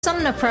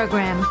Sumner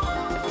Program.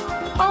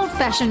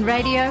 Old-fashioned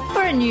radio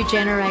for a new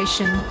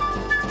generation.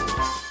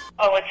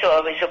 Oh, it's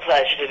always a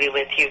pleasure to be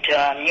with you,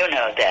 Tom. You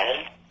know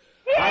that.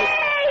 Yay,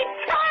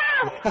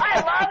 Tom! I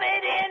love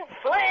it in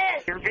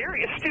Flint! You're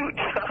very astute,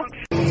 Tom.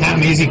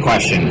 Tom, easy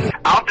question.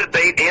 I'll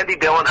debate Andy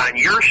Dillon on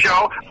your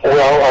show.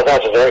 Well,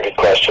 that's a very good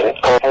question.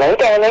 Hello,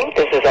 darling.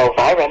 This is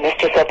Elvira,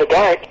 Mistress of the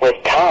Dark, with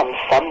Tom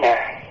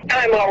Sumner.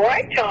 I'm all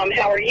right, Tom.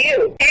 How are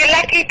you? You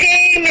lucky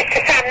day,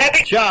 Mr. Sumner.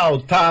 Ciao,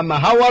 Tom.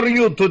 How are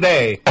you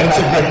today? That's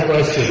a good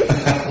question.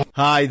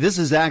 Hi, this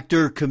is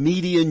actor,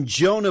 comedian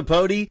Joe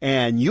Napodi,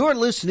 and you're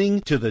listening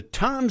to the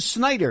Tom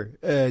Smothers.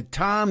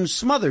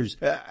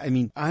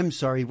 I'm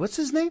sorry, what's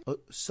his name?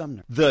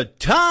 Sumner. The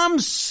Tom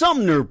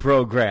Sumner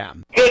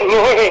Program. Good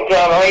morning,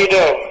 Tom. How you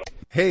doing?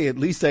 Hey, at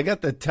least I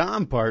got the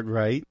Tom part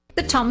right.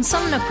 The Tom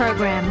Sumner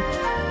Program.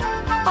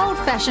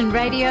 Old-fashioned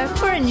radio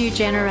for a new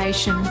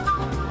generation.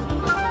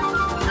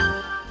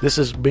 This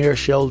is Mayor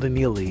Sheldon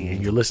Neely,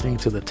 and you're listening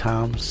to the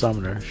Tom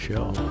Sumner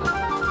Show.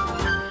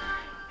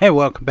 Hey,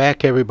 welcome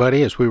back,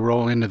 everybody, as we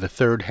roll into the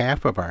third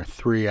half of our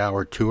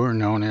 3-hour tour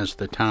known as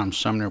the Tom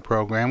Sumner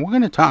Program. We're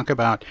going to talk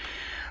about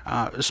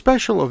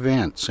special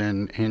events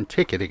and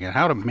ticketing and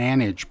how to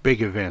manage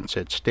big events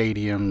at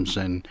stadiums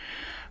and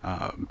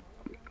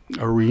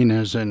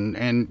arenas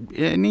and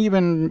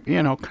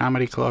even,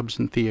 comedy clubs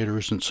and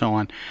theaters and so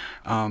on,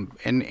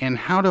 and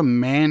how to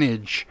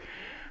manage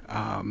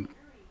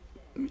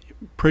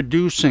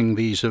producing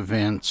these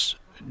events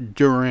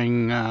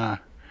during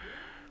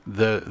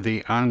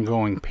the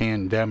ongoing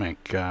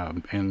pandemic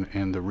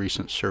and the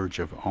recent surge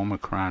of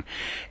Omicron.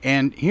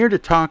 And here to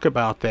talk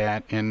about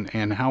that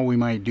and how we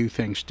might do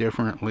things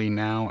differently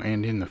now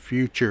and in the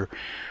future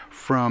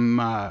from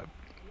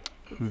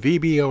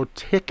VBO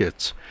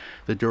Tickets,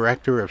 the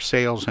Director of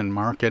Sales and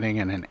Marketing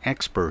and an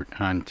expert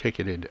on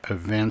ticketed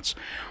events,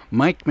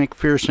 Mike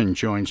MacPherson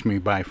joins me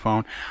by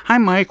phone. Hi,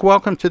 Mike.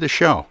 Welcome to the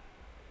show.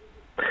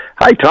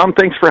 Hi, Tom.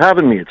 Thanks for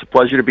having me. It's a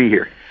pleasure to be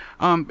here.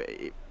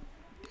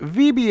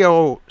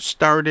 VBO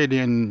started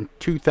in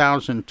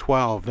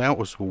 2012. That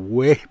was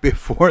way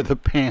before the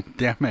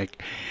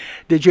pandemic.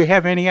 Did you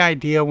have any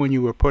idea when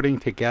you were putting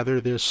together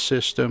this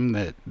system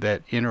that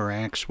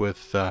interacts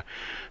with the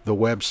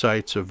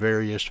websites of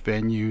various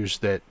venues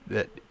that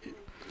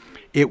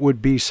it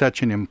would be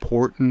such an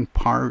important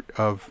part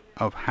of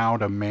how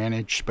to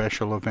manage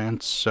special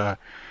events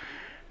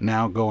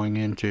now going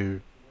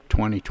into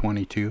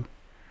 2022?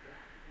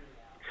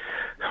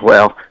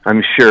 Well,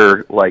 I'm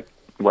sure, like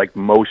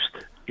most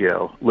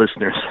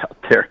listeners out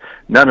there,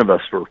 none of us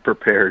were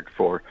prepared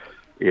for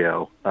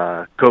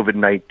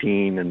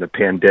COVID-19 and the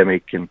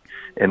pandemic and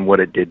what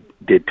it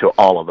did to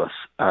all of us.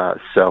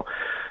 So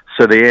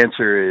the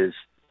answer is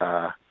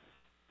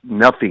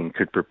nothing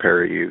could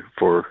prepare you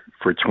for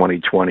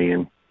 2020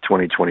 and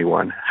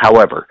 2021.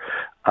 However,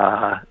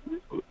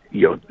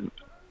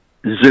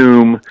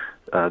 Zoom,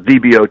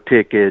 VBO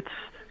tickets,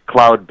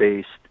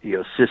 cloud-based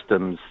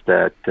systems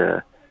that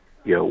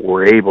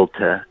were able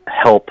to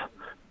help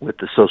with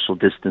the social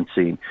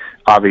distancing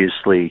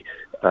obviously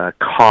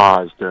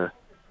caused a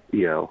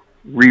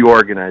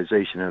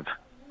reorganization of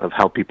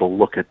how people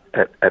look at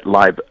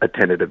live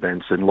attended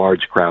events and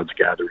large crowds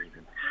gathering.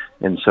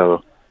 And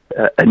so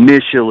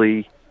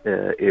initially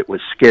it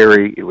was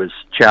scary, it was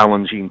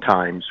challenging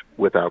times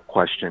without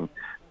question.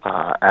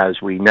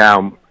 As we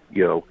now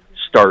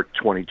start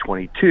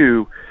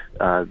 2022,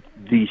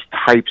 these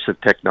types of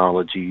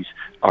technologies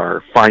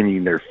are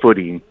finding their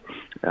footing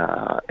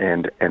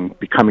and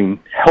becoming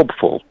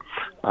helpful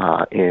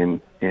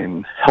in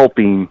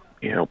helping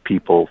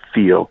people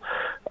feel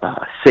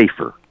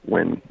safer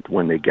when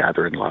they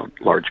gather in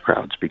large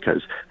crowds,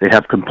 because they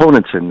have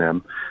components in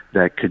them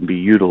that can be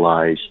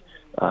utilized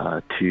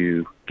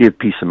to give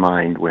peace of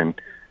mind when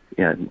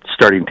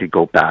starting to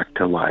go back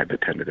to live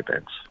attended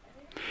events.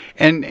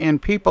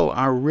 And people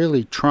are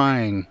really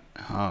trying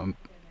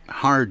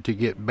hard to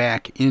get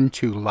back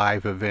into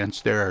live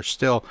events. There are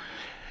still,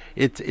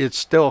 it's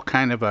still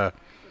kind of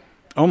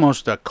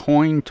almost a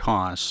coin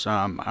toss.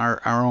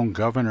 Our own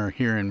governor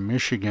here in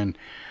Michigan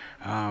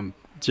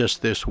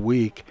just this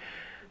week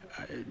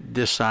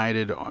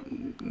decided,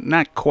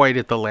 not quite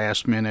at the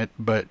last minute,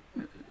 but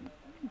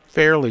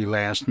fairly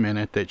last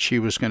minute, that she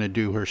was going to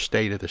do her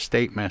State of the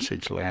State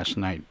message last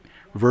night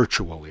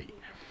virtually.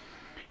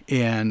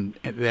 And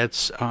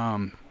that's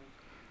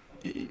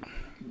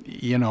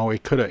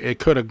it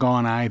could have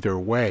gone either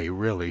way,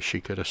 really. She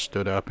could have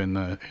stood up in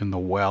the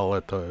well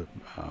at the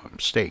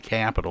state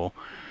capitol,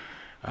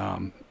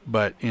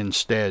 but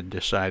instead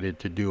decided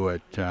to do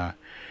it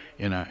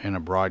in a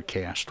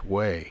broadcast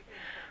way.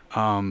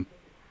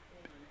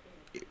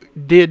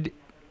 Did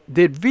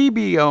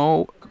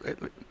VBO?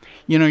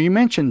 You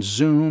mentioned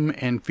Zoom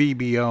and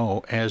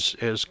VBO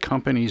as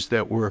companies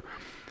that were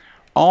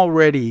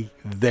already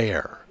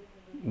there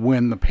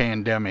when the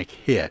pandemic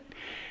hit,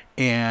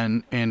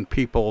 and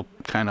people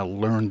kind of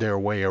learned their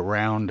way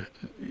around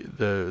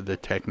the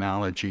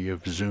technology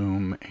of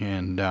Zoom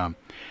and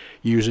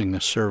using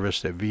the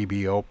service that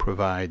VBO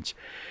provides.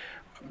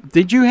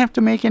 Did you have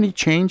to make any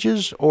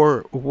changes,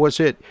 or was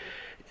it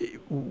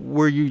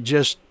were you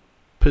just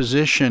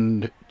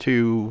positioned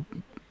to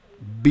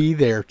be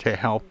there to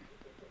help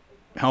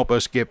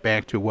us get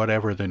back to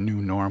whatever the new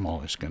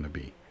normal is going to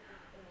be?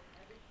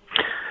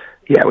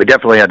 Yeah, we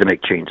definitely had to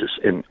make changes,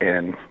 and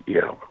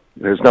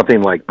there's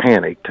nothing like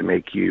panic to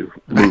make you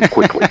move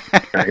quickly.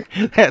 Right?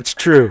 That's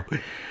true.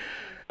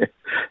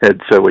 And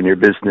so when your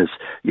business,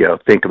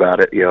 think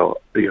about it,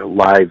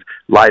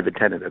 live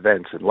attended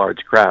events in large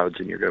crowds,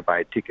 and you're going to buy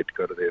a ticket to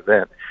go to the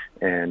event,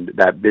 and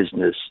that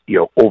business,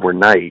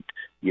 overnight,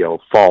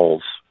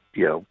 falls,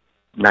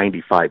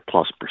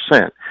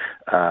 95+%,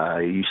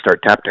 you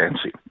start tap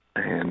dancing.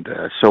 And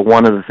so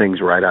one of the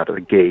things right out of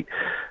the gate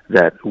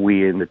that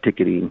we in the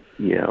ticketing,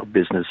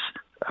 business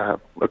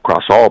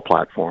across all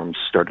platforms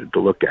started to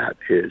look at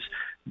is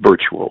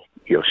virtual,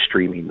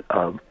 streaming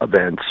of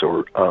events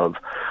or of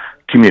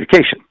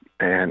communication.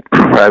 And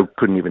I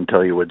couldn't even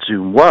tell you what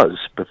Zoom was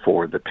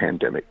before the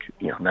pandemic.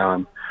 Now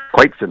I'm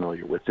quite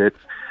familiar with it.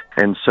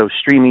 And so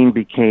streaming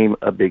became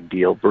a big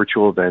deal.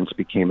 Virtual events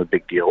became a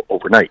big deal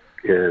overnight.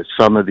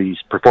 Some of these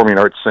performing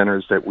arts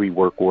centers that we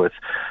work with,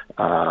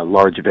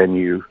 large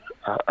venue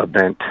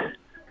event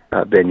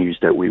venues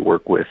that we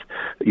work with,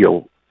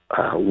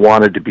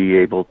 wanted to be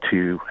able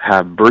to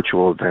have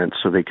virtual events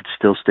so they could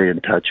still stay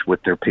in touch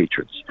with their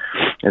patrons.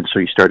 And so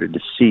you started to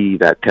see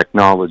that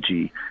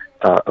technology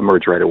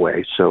emerge right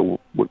away. So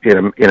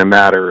in a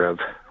matter of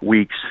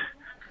weeks,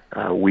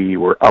 we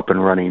were up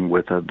and running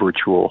with a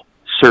virtual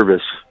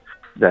service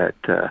that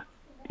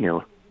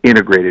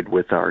integrated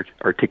with our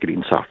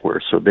ticketing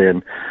software. So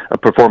then a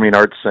performing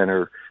arts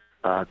center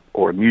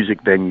or a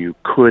music venue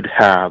could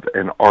have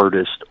an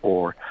artist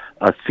or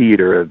a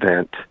theater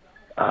event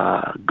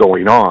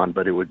going on,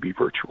 but it would be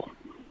virtual.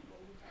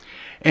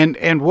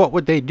 And what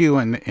would they do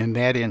in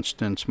that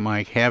instance,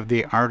 Mike? Have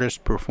the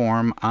artist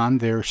perform on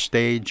their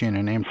stage in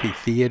an empty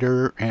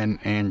theater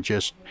and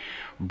just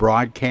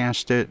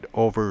broadcast it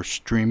over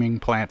streaming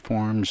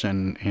platforms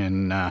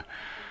and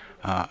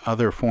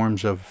other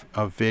forms of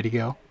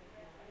video?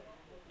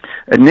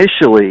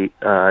 Initially,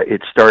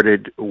 it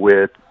started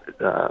with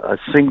a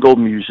single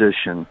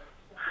musician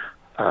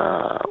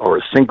or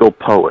a single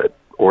poet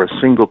or a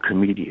single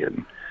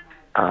comedian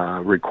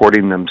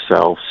recording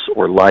themselves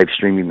or live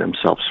streaming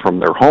themselves from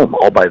their home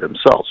all by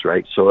themselves,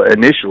 right? So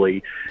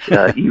initially,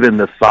 even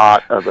the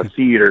thought of a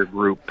theater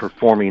group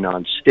performing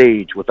on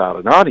stage without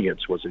an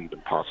audience wasn't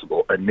even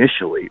possible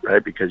initially,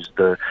 right? Because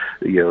the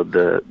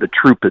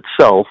troupe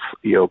itself,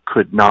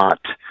 could not,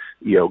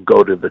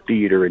 go to the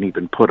theater and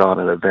even put on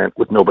an event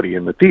with nobody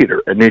in the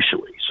theater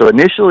initially. So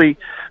initially,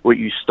 what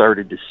you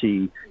started to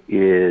see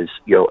is,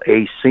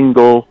 a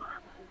single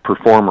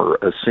performer,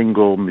 a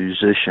single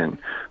musician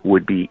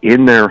would be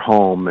in their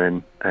home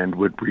and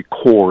would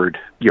record,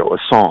 a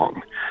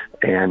song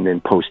and then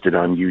post it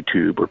on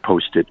YouTube or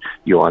post it,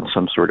 on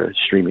some sort of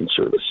streaming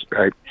service,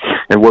 right?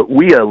 And what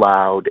we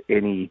allowed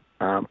any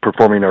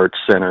performing arts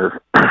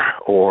center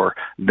or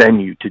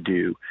venue to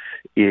do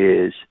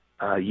is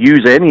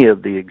use any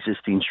of the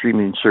existing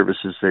streaming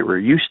services they were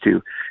used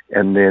to,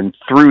 and then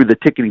through the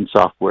ticketing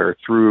software,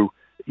 through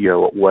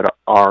what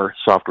our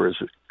software is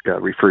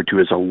referred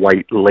to as a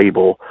white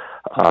label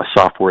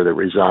software that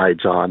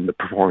resides on the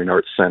Performing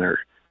Arts Center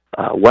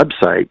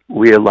website,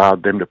 we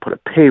allowed them to put a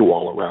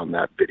paywall around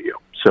that video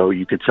so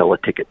you could sell a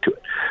ticket to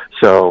it.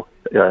 So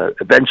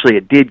eventually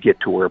it did get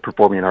to where a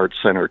Performing Arts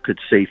Center could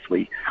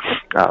safely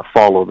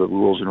follow the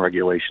rules and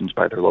regulations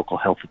by their local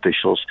health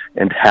officials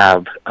and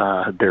have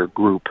their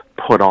group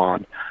put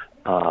on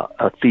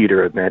a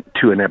theater event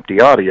to an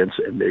empty audience,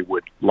 and they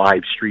would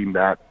live stream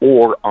that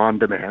or on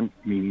demand,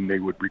 meaning they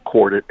would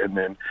record it and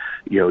then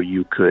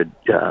you could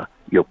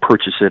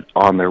purchase it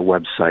on their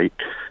website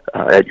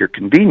at your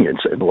convenience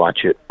and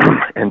watch it.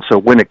 And so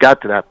when it got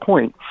to that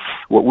point,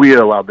 what we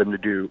allowed them to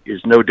do is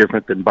no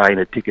different than buying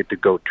a ticket to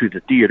go to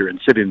the theater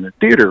and sit in the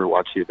theater and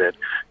watch the event.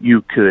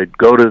 You could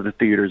go to the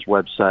theater's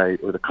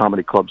website or the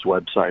comedy club's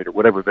website or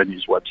whatever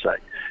venue's website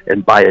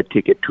and buy a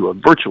ticket to a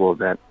virtual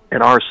event,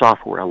 and our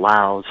software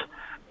allows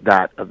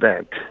that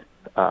event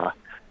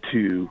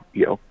to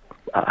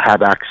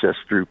have access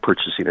through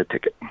purchasing a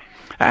ticket.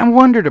 I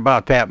wondered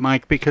about that,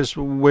 Mike, because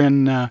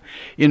when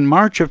in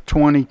March of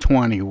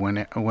 2020,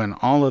 when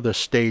all of the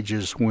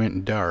stages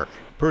went dark,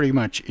 pretty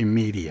much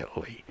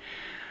immediately,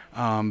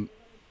 I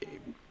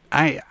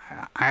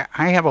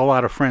have a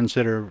lot of friends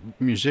that are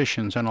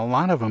musicians, and a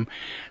lot of them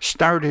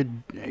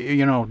started,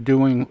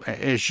 doing,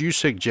 as you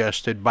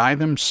suggested, by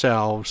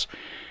themselves,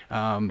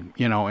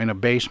 in a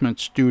basement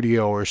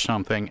studio or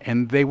something,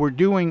 and they were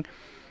doing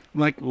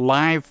like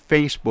live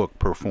Facebook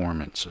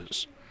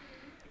performances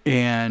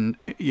and,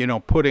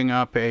 putting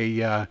up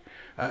a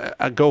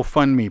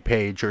GoFundMe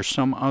page or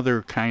some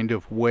other kind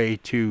of way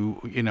to,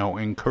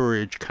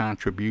 encourage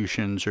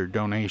contributions or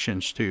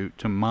donations to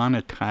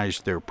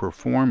monetize their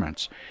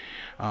performance,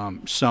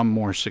 some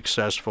more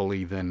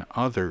successfully than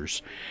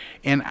others.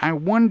 And I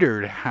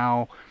wondered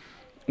how,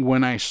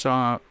 when I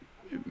saw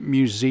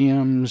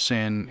museums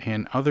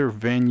and other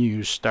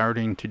venues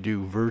starting to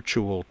do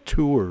virtual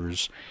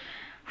tours,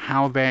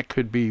 how that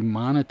could be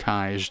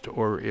monetized,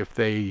 or if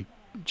they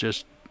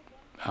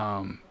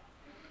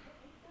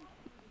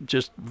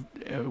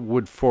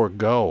would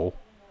forego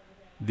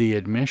the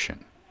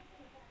admission.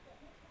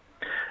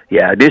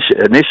 Yeah,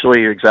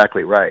 initially you're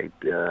exactly right.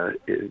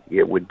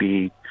 It would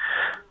be,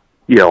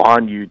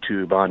 on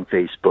YouTube, on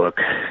Facebook,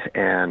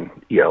 and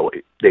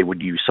they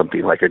would use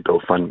something like a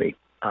GoFundMe.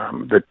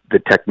 The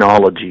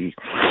technology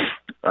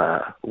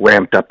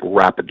ramped up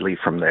rapidly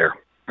from there,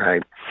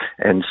 right?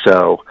 And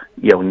so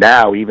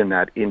now even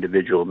that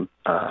individual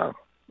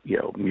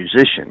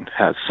musician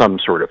has some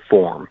sort of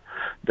form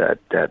that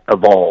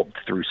evolved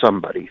through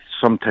somebody,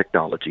 some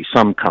technology,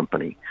 some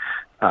company,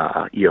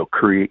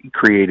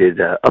 created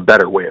a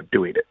better way of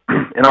doing it.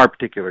 In our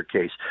particular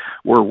case,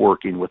 we're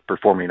working with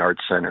performing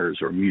arts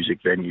centers or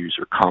music venues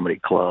or comedy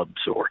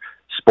clubs or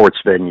sports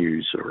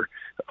venues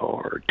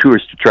or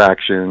tourist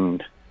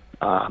attraction,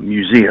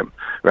 museum,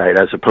 right,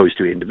 as opposed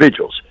to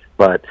individuals.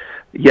 But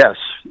yes,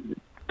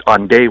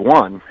 on day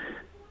one,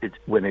 it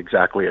went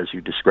exactly as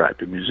you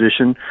described. A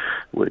musician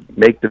would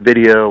make the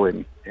video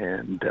and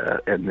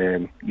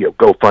then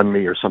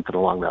GoFundMe or something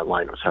along that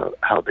line was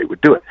how they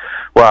would do it.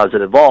 Well, as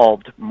it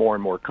evolved, more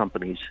and more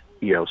companies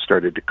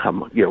started to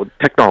come.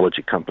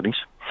 Technology companies,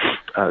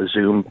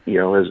 Zoom,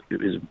 as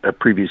is a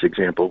previous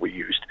example we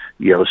used.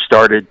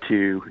 Started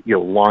to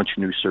launch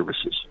new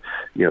services.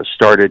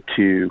 Started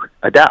to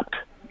adapt.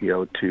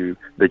 To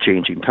the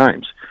changing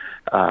times,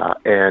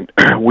 and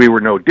we were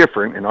no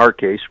different. In our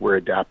case, we're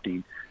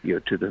adapting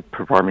to the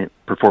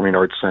performing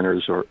arts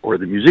centers or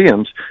the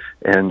museums,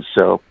 and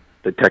so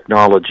the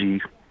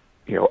technology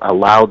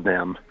allowed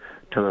them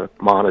to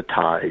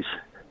monetize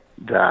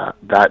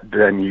that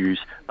venue's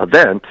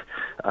event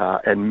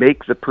and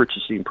make the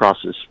purchasing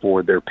process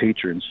for their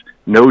patrons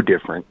no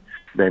different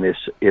than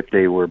if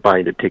they were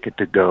buying a ticket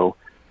to go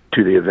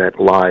to the event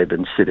live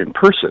and sit in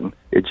person.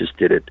 It just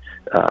did it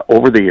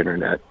over the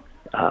internet,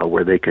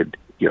 where they could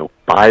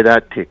buy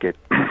that ticket.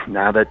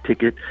 Now that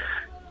ticket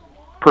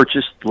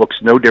purchased looks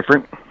no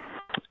different,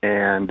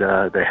 and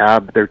they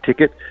have their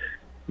ticket.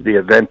 The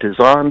event is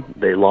on.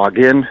 They log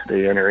in.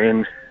 They enter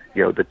in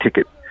the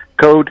ticket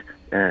code,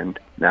 and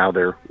now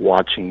they're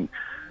watching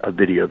a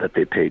video that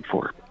they paid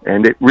for.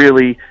 And it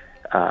really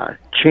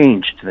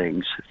changed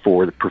things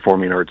for the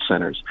performing arts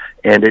centers,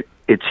 and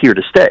it's here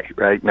to stay.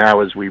 Right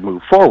now, as we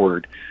move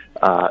forward,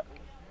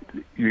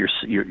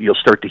 you'll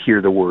start to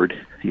hear the word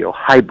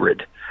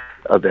hybrid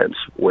events,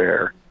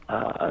 where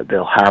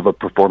they'll have a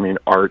performing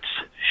arts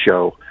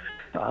show.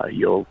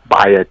 You'll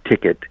buy a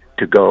ticket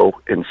to go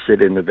and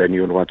sit in the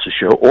venue and watch the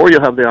show, or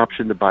you'll have the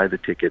option to buy the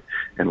ticket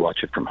and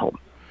watch it from home.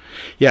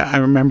 Yeah, I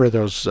remember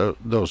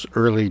those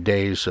early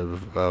days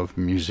of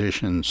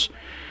musicians,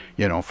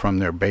 from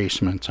their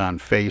basements on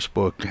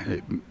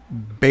Facebook,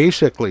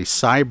 basically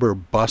cyber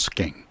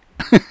busking.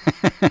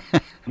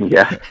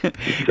 Yeah,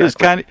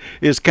 exactly.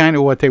 is kind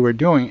of what they were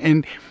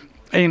doing,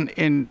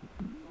 and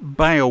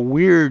by a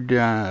weird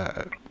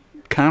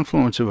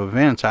confluence of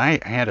events, I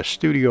had a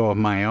studio of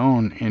my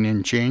own, and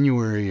in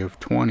January of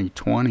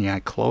 2020, I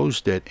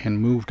closed it and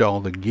moved all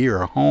the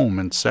gear home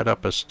and set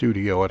up a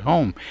studio at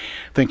home,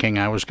 thinking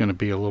I was going to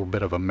be a little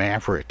bit of a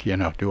maverick,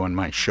 doing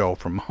my show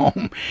from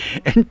home.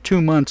 And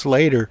 2 months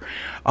later,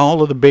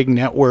 all of the big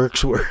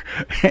networks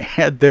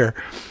had their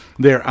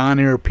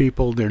on-air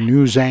people, their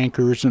news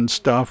anchors and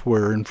stuff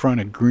were in front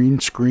of green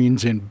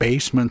screens in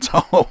basements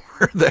all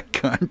over the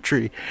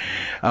country.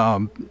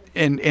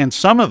 And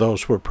some of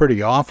those were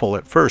pretty awful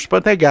at first,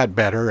 but they got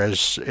better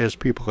as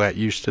people got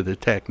used to the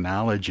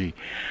technology.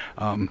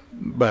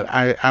 But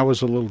I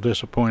was a little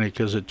disappointed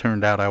because it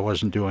turned out I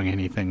wasn't doing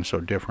anything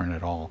so different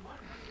at all.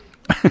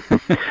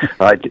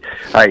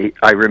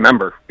 I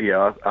remember,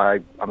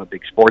 I'm a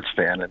big sports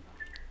fan,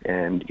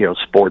 and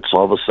sports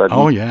all of a sudden.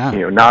 Oh yeah.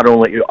 Not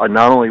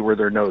only were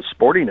there no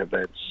sporting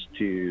events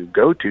to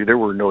go to, there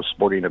were no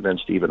sporting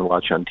events to even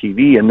watch on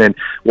TV. And then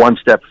one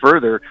step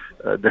further,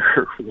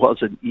 there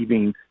wasn't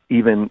even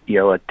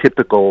a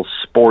typical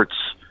sports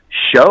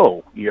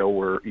show,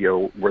 where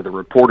the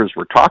reporters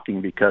were talking,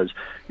 because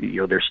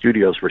their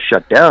studios were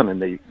shut down and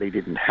they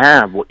didn't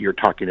have what you're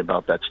talking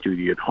about, that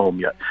studio at home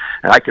yet.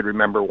 And I could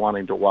remember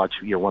wanting to watch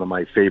one of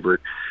my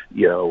favorite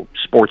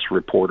sports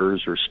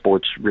reporters or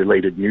sports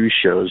related news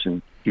shows,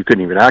 and you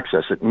couldn't even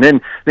access it. And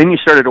then you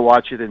started to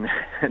watch it, and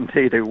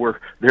they were,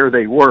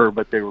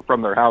 but they were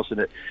from their house, and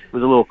it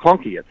was a little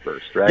clunky at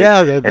first, right?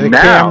 Yeah, the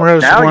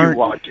cameras weren't. You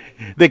watch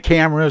it. The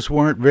cameras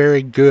weren't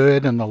very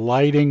good, and the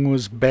lighting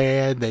was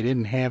bad. They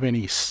didn't have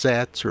any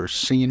sets or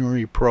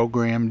scenery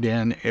programmed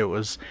in. It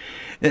was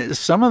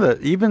some of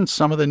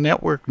the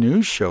network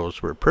news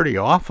shows were pretty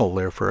awful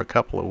there for a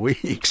couple of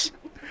weeks.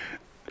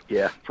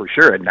 Yeah, for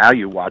sure. And now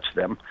you watch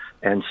them,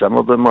 and some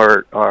of them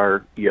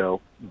are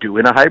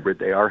doing a hybrid.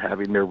 They are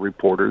having their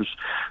reporters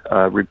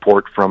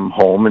report from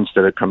home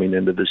instead of coming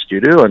into the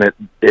studio, and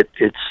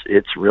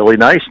it's really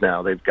nice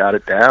now. They've got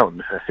it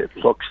down. It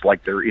looks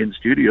like they're in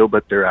studio,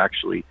 but they're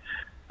actually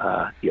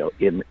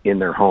in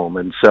their home.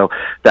 And so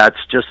that's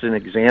just an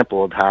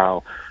example of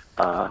how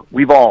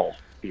we've all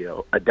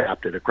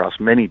adapted across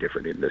many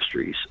different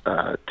industries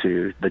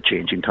to the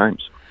changing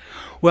times.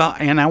 Well,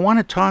 and I want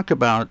to talk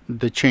about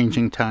the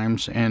changing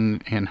times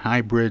and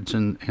hybrids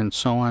and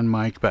so on,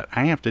 Mike, but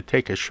I have to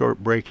take a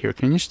short break here.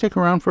 Can you stick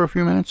around for a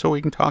few minutes so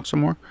we can talk some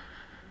more?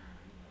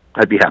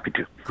 I'd be happy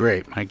to.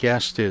 Great. My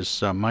guest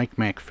is Mike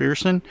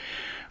MacPherson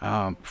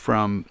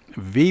from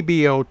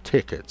VBO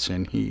Tickets,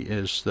 and he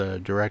is the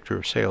Director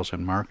of Sales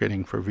and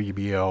Marketing for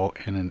VBO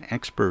and an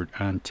expert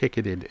on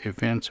ticketed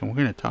events. And we're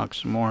going to talk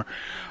some more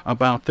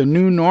about the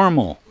new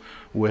normal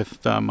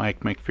with Mike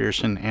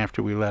MacPherson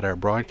after we let our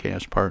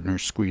broadcast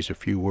partners squeeze a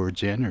few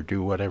words in or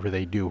do whatever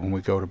they do when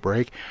we go to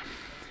break.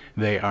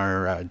 They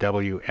are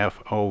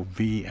WFOVLP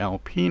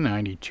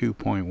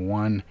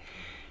 92.1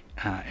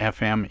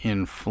 FM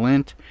in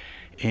Flint.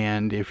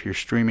 And if you're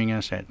streaming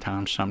us at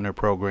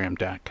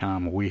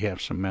TomSumnerProgram.com, we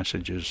have some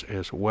messages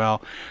as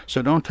well.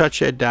 So don't touch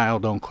that dial,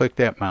 don't click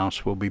that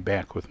mouse. We'll be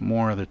back with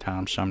more of the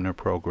Tom Sumner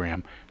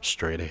Program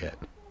straight ahead.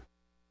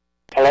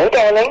 Hello,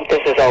 darling. This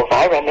is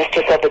Elvira,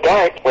 Mistress of the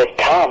Dark, with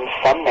Tom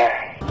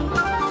Sumner.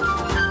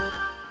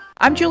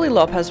 I'm Julie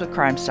Lopez with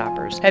Crime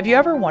Stoppers. Have you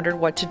ever wondered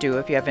what to do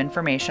if you have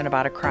information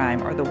about a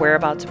crime or the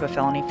whereabouts of a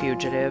felony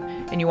fugitive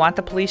and you want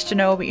the police to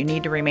know but you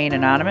need to remain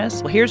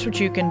anonymous? Well, here's what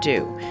you can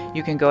do.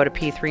 You can go to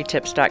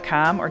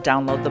p3tips.com or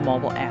download the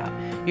mobile app.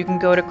 You can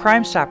go to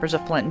Crime Stoppers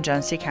of Flint and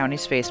Genesee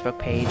County's Facebook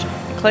page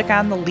and click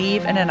on the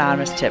Leave an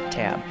Anonymous Tip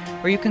tab,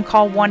 where you can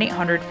call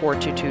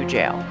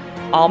 1-800-422-JAIL.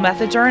 All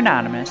methods are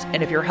anonymous,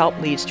 and if your help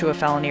leads to a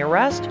felony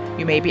arrest,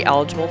 you may be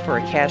eligible for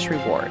a cash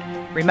reward.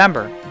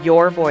 Remember,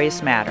 your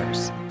voice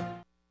matters.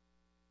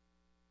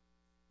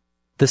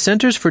 The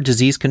Centers for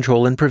Disease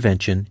Control and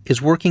Prevention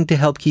is working to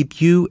help keep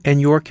you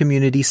and your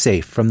community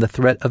safe from the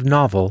threat of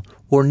novel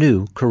or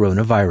new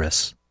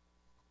coronavirus.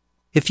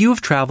 If you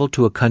have traveled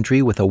to a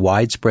country with a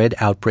widespread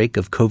outbreak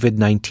of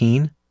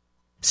COVID-19,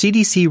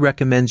 CDC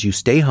recommends you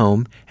stay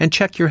home and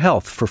check your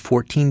health for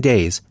 14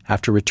 days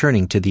after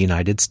returning to the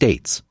United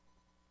States.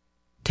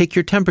 Take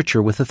your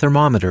temperature with a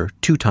thermometer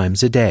 2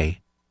 times a day.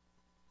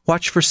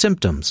 Watch for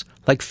symptoms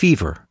like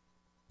fever,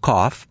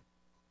 cough,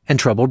 and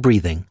trouble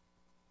breathing.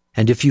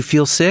 And if you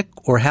feel sick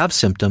or have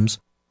symptoms,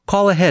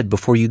 call ahead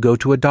before you go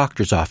to a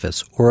doctor's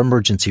office or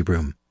emergency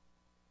room.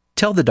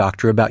 Tell the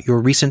doctor about your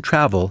recent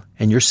travel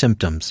and your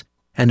symptoms,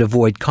 and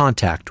avoid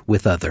contact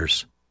with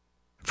others.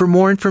 For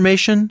more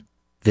information,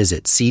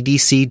 visit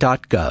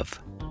cdc.gov.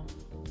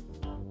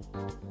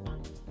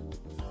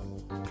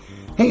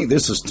 Hey,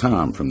 this is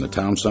Tom from the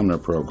Tom Sumner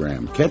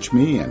Program. Catch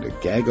me and a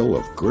gaggle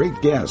of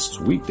great guests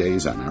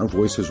weekdays on Our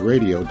Voices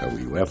Radio,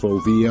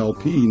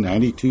 WFOVLP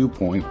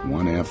 92.1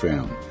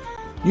 FM.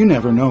 You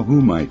never know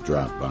who might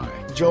drop by.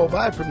 Joe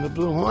Vai from the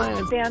Blue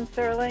Hawaiian. Dan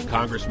Sterling.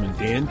 Congressman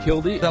Dan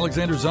Kildee.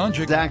 Alexander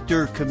Zonjic.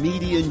 Actor,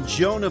 comedian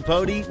Joe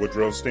Napodi.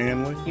 Woodrow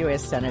Stanley.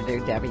 U.S. Senator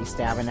Debbie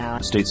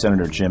Stabenow. State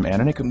Senator Jim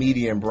Ananich.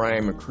 Comedian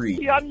Brian McCree.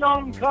 The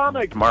unknown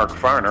comic. Mark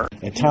Farner.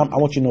 And Tom, I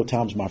want you to know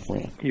Tom's my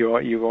friend.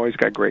 You've always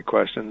got great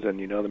questions, and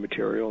you know the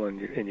material,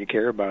 and you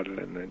care about it,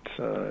 and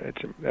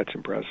that's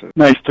impressive.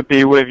 Nice to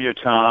be with you,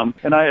 Tom.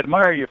 And I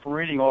admire you for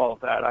reading all of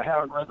that. I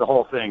haven't read the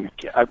whole thing.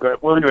 I'm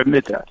willing to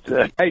admit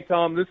that. Hey,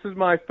 Tom, this is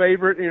my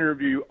favorite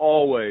interview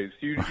always.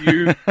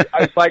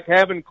 It's like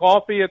having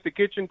coffee at the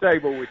kitchen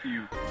table with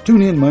you.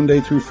 Tune in Monday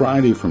through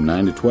Friday from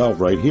 9 to 12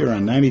 right here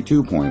on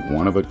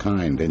 92.1 of a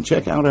kind, and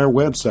check out our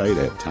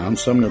website at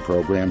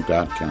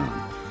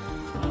TomSumnerProgram.com.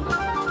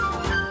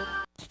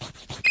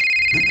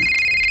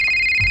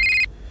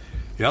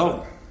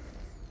 Yo,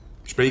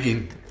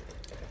 speaking.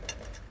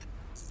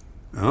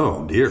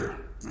 Oh, dear.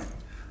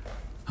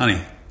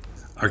 Honey,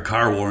 our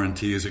car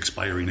warranty is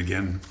expiring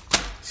again.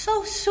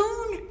 So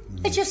soon?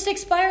 It just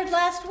expired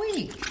last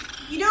week.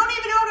 You don't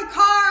even own a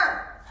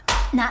car!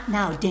 Not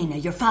now, Dana.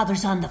 Your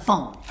father's on the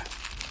phone.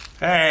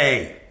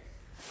 Hey!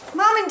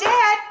 Mom and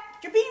Dad,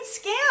 you're being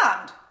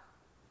scammed.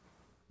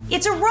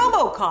 It's a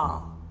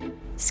robocall.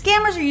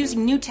 Scammers are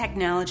using new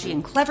technology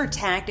and clever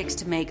tactics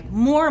to make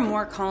more and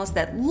more calls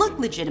that look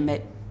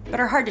legitimate but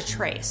are hard to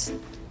trace.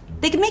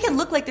 They can make it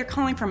look like they're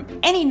calling from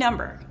any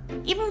number,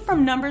 even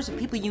from numbers of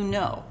people you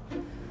know.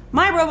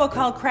 My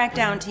robocall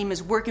crackdown team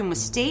is working with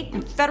state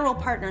and federal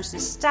partners to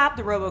stop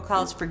the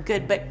robocalls for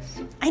good, but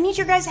I need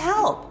your guys'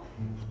 help.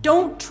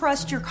 Don't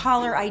trust your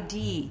caller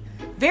ID.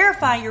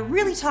 Verify you're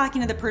really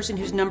talking to the person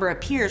whose number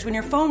appears when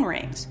your phone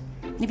rings.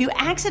 And if you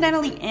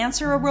accidentally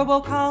answer a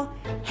robocall,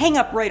 hang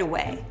up right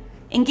away.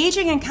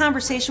 Engaging in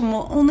conversation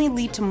will only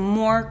lead to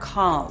more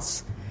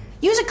calls.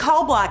 Use a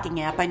call blocking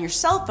app on your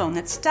cell phone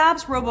that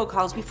stops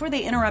robocalls before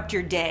they interrupt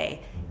your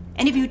day.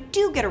 And if you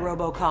do get a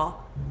robocall,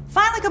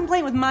 file a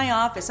complaint with my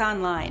office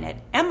online at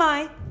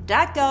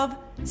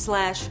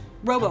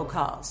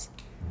mi.gov/robocalls.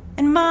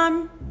 And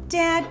Mom,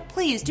 Dad,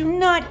 please do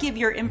not give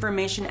your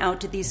information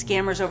out to these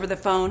scammers over the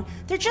phone.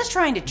 They're just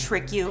trying to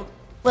trick you.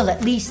 Well,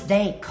 at least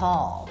they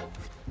call.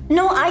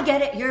 No, I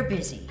get it. You're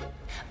busy.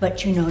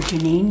 But you know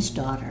Janine's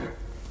daughter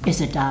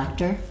is a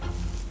doctor.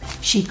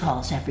 She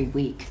calls every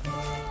week.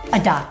 A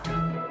doctor.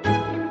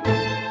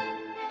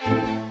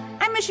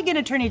 I'm Michigan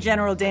Attorney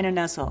General Dana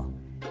Nessel.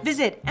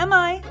 Visit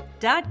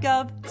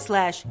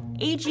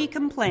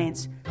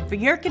mi.gov/agcomplaints for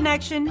your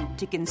connection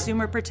to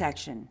consumer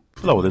protection.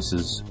 Hello, this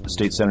is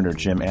State Senator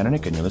Jim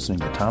Ananich, and you're listening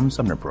to the Tom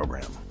Sumner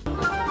Program.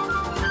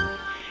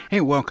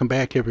 Hey, welcome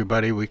back,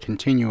 everybody. We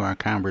continue our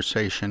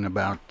conversation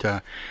about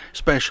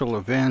special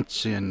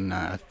events in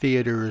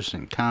theaters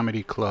and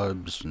comedy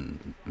clubs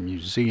and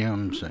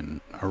museums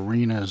and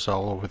arenas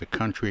all over the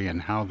country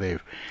and how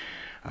they've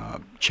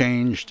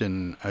changed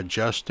and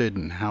adjusted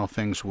and how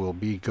things will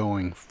be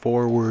going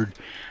forward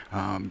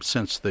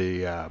since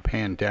the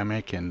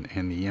pandemic and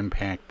the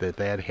impact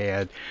that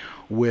had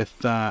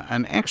with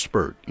an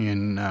expert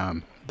in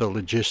the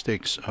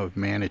logistics of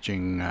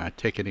managing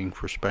ticketing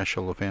for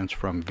special events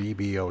from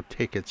VBO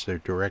Tickets, their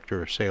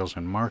Director of Sales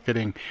and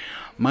Marketing.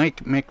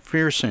 Mike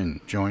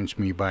MacPherson joins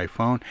me by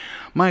phone.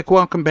 Mike,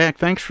 welcome back.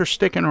 Thanks for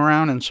sticking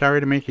around, and sorry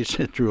to make you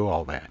sit through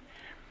all that.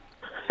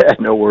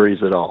 No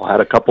worries at all. I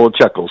had a couple of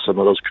chuckles. Some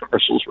of those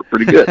commercials were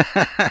pretty good.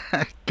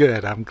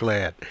 Good, I'm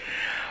glad.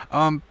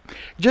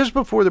 Just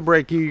before the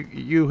break,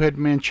 you had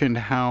mentioned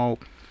how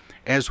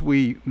as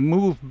we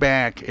move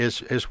back,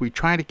 as we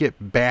try to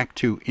get back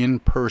to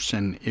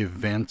in-person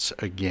events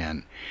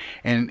again,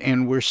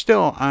 and we're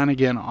still on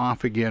again,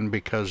 off again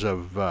because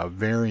of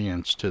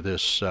variants to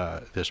this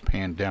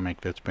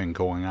pandemic that's been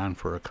going on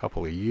for a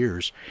couple of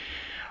years.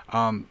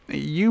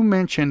 You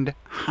mentioned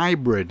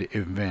hybrid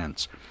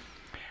events.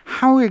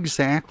 How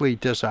exactly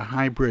does a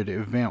hybrid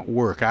event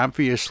work?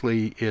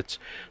 Obviously, it's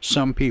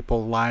some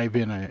people live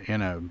in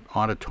a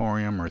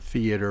auditorium or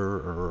theater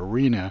or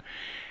arena,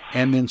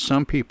 and then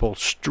some people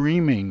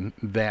streaming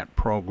that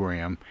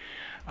program.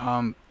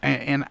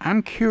 And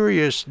I'm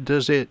curious,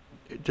 does it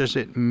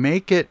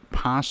make it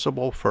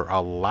possible for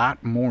a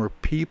lot more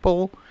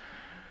people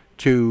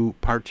to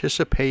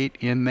participate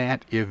in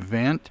that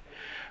event?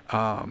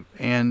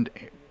 And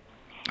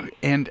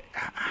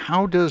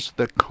how does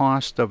the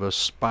cost of a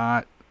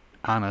spot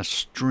on a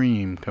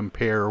stream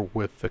compare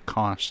with the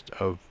cost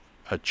of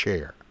a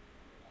chair?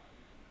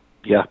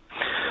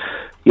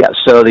 Yeah,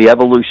 so the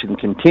evolution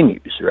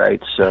continues, right?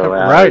 So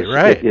right,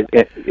 right, and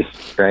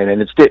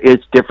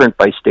it's different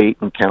by state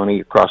and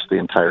county across the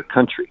entire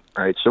country,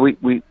 right? So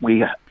we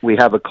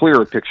have a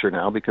clearer picture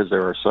now because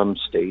there are some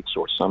states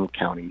or some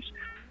counties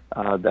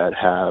that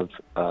have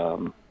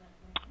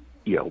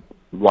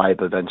live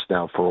events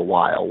now for a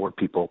while where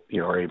people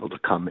are able to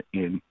come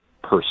in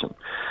person,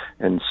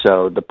 and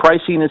so the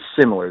pricing is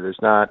similar. There's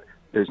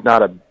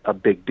not a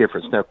big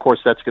difference. Now, of course,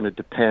 that's going to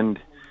depend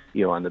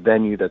on the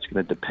venue. That's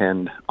going to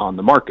depend on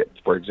the market.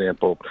 For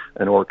example,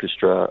 an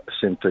orchestra, a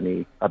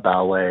symphony, a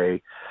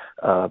ballet,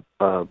 a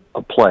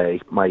play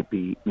might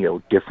be,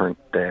 different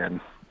than,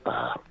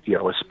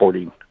 a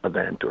sporting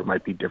event, or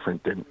might be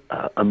different than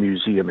a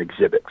museum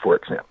exhibit, for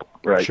example,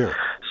 right? Sure.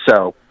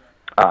 So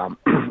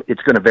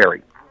it's going to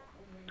vary.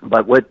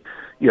 But what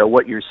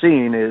you're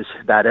seeing is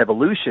that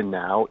evolution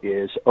now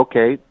is,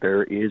 okay,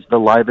 there is the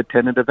live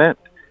attended event.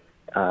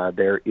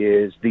 There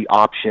is the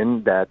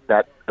option that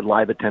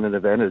live attended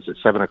event is at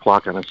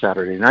 7:00 on a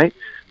Saturday night.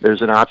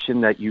 There's an option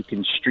that you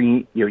can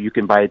stream. You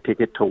can buy a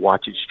ticket to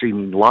watch it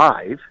streaming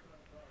live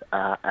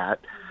at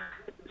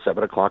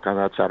 7:00 on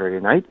that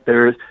Saturday night.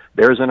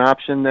 There's an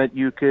option that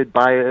you could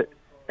buy it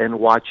and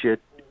watch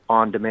it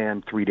on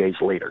demand 3 days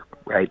later.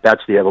 Right?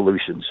 That's the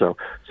evolution. So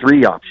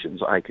 3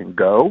 options: I can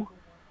go,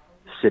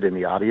 sit in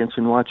the audience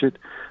and watch it.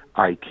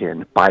 I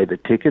can buy the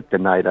ticket the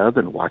night of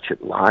and watch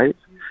it live.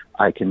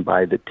 I can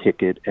buy the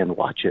ticket and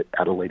watch it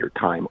at a later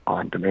time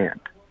on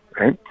demand,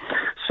 right?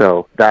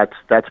 So that's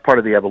part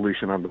of the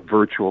evolution on the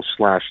virtual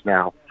 /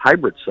 now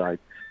hybrid side.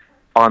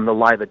 On the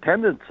live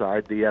attendance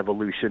side, the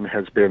evolution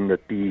has been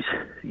that these,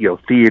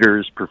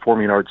 theaters,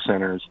 performing arts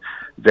centers,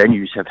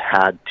 venues have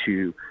had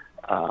to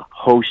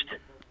host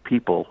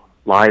people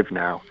live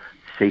now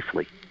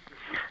safely.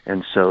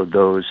 And so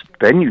those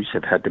venues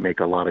have had to make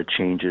a lot of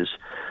changes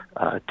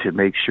to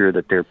make sure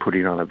that they're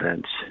putting on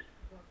events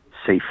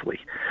safely.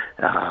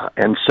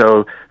 And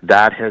so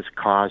that has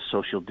caused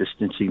social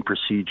distancing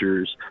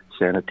procedures,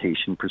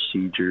 sanitation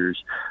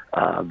procedures,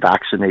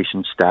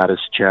 vaccination status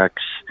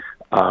checks,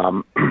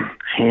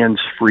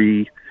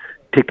 hands-free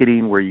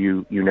ticketing where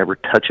you never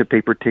touch a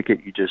paper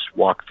ticket. You just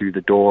walk through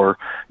the door,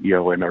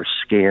 and are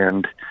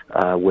scanned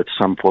with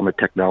some form of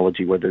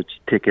technology, whether it's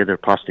a ticket, a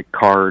plastic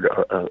card,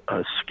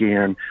 a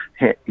scan,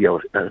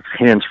 a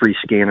hands-free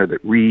scanner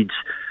that reads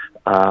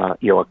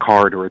a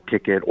card or a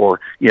ticket, or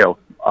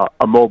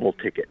a mobile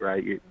ticket,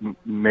 right?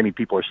 Many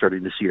people are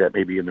starting to see that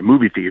maybe in the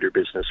movie theater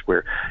business,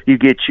 where you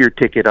get your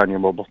ticket on your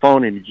mobile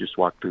phone and you just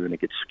walk through and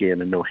it gets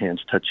scanned and no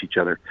hands touch each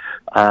other.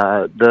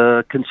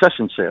 The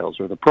concession sales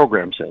or the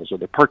program sales or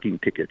the parking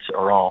tickets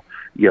are all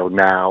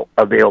now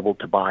available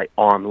to buy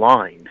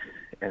online.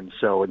 And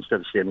so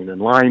instead of standing in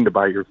line to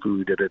buy your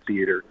food at a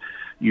theater,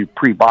 you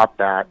pre-bought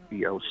that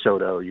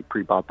soda, you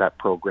pre-bought that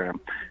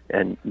program,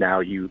 and now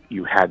you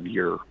have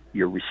your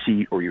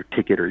receipt or your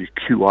ticket or your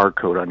QR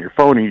code on your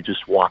phone, and you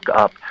just walk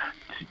up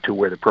to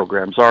where the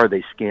programs are,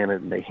 they scan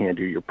it, and they hand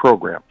you your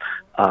program.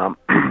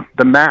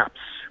 The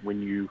maps,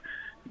 when you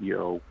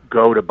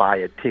go to buy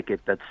a ticket,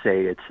 let's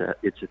say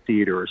it's a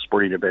theater or a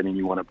sporting event, and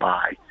you want to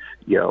buy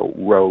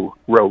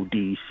row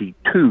D, seat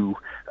 2,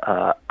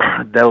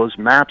 those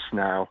maps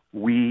now,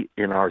 we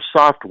in our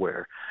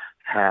software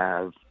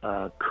have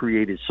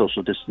created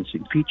social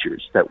distancing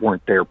features that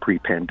weren't there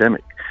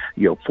pre-pandemic.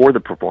 For the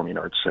performing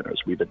arts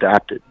centers, we've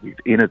adapted, we've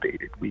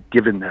innovated, we've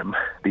given them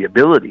the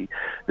ability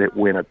that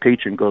when a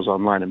patron goes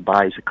online and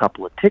buys a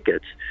couple of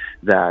tickets,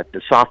 that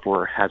the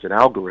software has an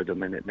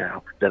algorithm in it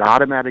now that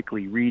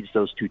automatically reads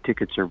those 2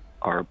 tickets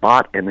are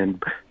bought and then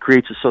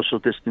creates a social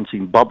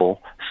distancing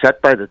bubble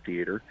set by the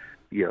theater,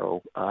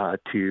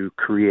 to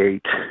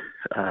create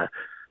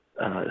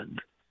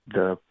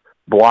the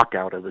block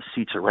out of the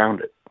seats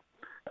around it.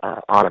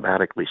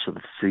 Automatically, so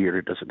the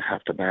theater doesn't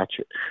have to match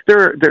it.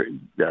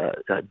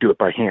 Do it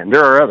by hand.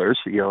 There are others,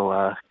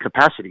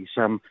 capacity.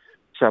 Some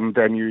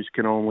venues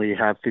can only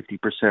have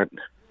 50%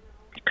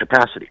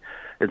 capacity,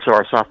 and so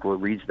our software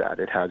reads that.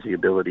 It has the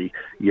ability,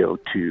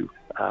 to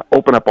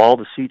open up all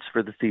the seats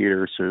for the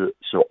theater,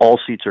 so all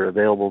seats are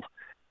available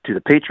to the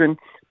patron.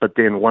 But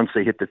then once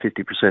they hit the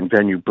 50%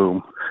 venue,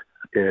 boom,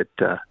 it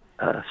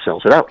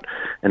sells it out,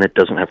 and it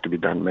doesn't have to be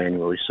done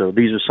manually. So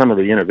these are some of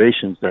the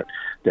innovations that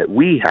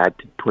we had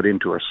to put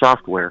into our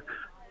software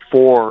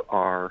for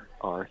our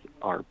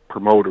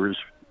promoters,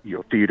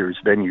 theaters,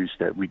 venues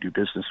that we do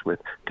business with,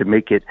 to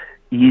make it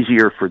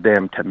easier for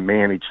them to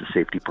manage the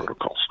safety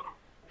protocols.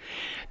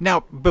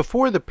 Now,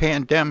 before the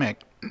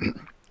pandemic,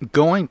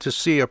 going to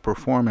see a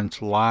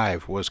performance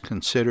live was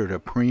considered a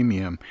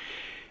premium,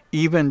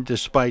 even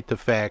despite the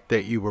fact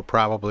that you were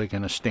probably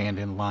going to stand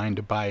in line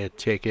to buy a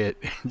ticket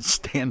and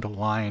stand in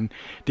line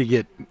to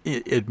get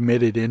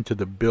admitted into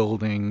the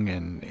building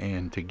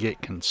and to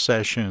get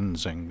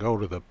concessions and go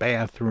to the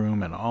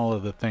bathroom and all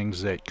of the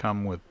things that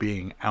come with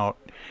being out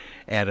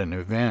at an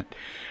event.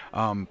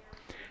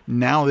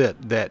 Now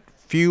that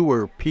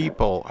fewer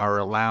people are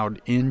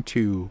allowed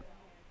into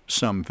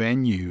some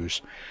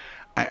venues,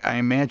 I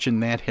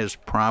imagine that has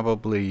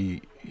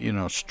probably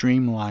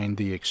streamlined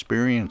the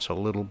experience a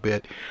little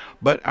bit.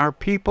 But are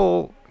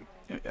people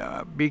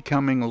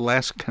becoming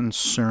less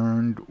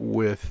concerned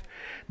with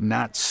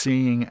not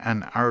seeing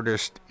an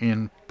artist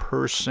in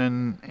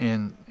person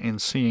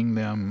and seeing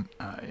them,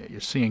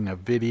 seeing a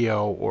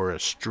video or a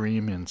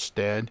stream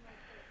instead?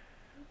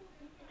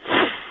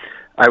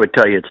 I would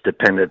tell you it's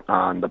dependent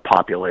on the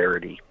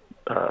popularity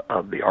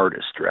of the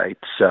artist, right?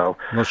 So,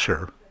 well,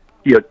 sure.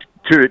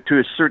 To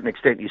a certain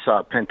extent, you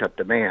saw pent-up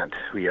demand,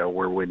 where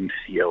when,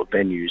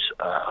 venues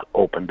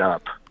opened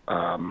up,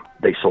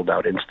 they sold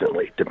out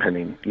instantly,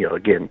 depending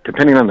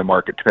on the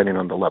market, depending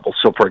on the level.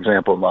 So, for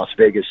example, in Las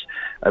Vegas,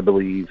 I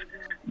believe,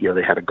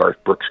 they had a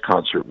Garth Brooks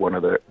concert, one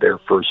of their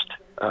first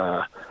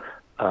live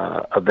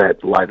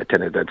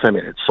attended events. I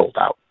mean, it sold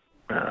out.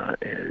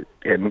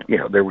 And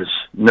there was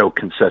no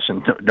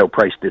concession, no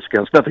price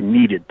discounts, nothing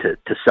needed to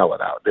sell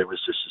it out. There was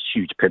just this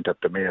huge pent-up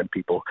demand.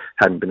 People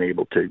hadn't been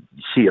able to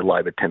see a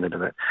live attended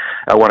event.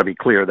 I want to be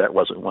clear, that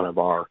wasn't one of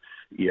our,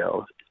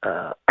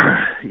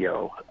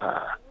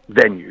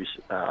 venues.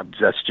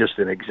 That's just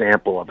an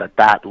example of at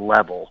that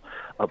level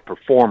of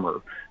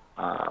performer.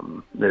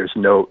 There was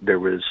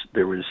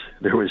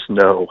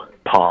no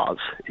pause.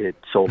 It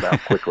sold out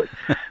quickly.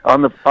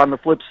 On the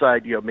flip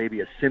side,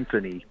 maybe a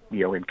symphony,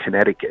 in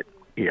Connecticut,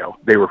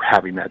 they were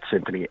having that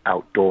symphony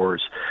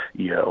outdoors,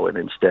 and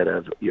instead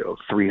of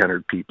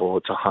 300 people,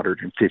 it's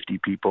 150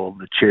 people.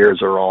 The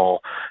chairs are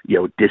all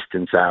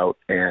distance out,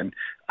 and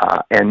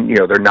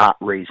they're not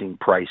raising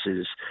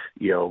prices,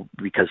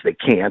 because they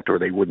can't, or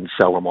they wouldn't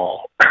sell them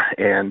all.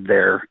 And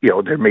they're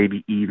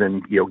maybe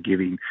even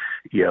giving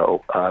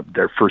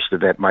their first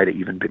event might have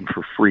even been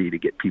for free to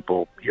get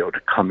people to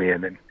come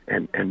in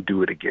and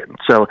do it again.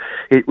 So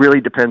it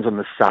really depends on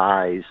the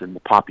size and the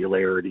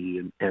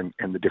popularity and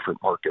the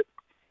different market.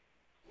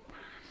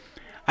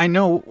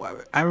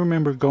 I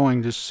remember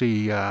going to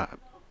see,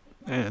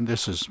 and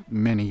this is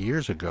many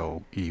years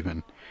ago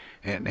even,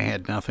 and it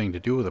had nothing to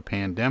do with the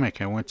pandemic.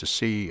 I went to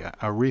see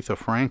Aretha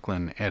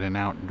Franklin at an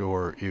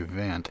outdoor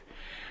event.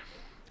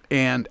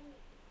 And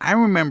I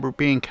remember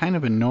being kind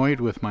of annoyed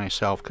with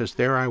myself because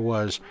there I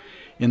was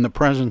in the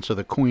presence of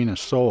the Queen of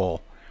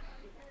Soul,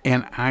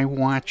 and I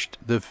watched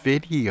the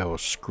video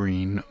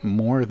screen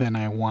more than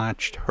I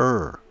watched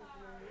her,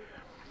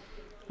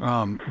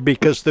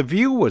 because the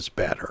view was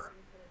better.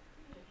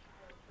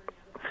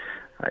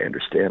 I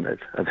understand.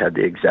 I've had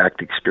the exact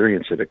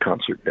experience at a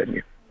concert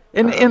venue.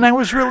 And I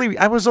was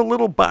a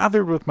little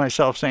bothered with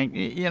myself, saying,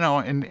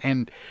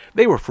 and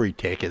they were free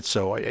tickets,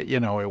 so,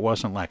 it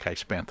wasn't like I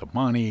spent the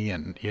money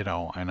and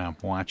I'm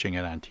watching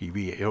it on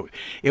TV.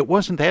 It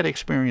wasn't that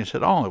experience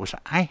at all. It was,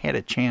 I had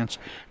a chance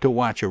to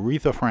watch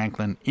Aretha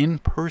Franklin in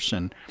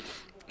person,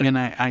 and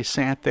I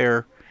sat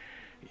there,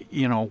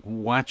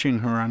 watching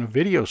her on a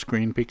video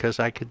screen because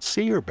I could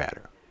see her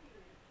better.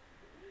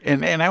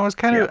 And I was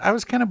kind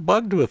of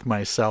bugged with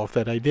myself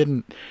that I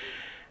didn't,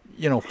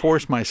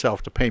 force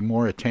myself to pay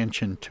more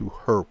attention to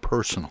her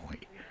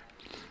personally.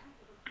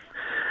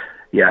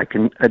 Yeah,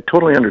 I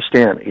totally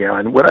understand.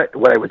 And what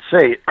I would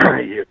say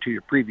to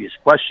your previous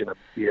question,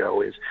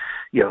 is,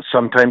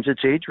 sometimes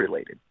it's age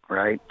related,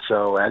 right?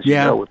 So as you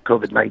know, with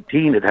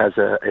COVID-19, it has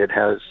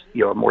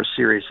a more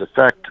serious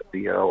effect,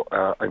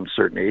 in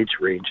certain age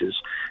ranges,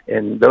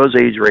 and those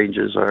age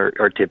ranges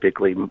are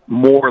typically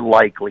more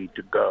likely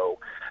to go,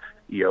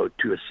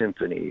 to a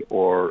symphony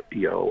or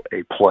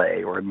a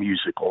play or a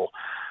musical,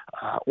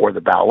 or the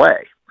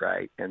ballet,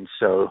 right? And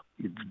so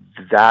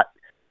that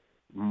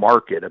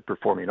market of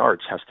performing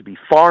arts has to be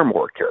far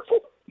more careful,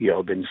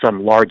 than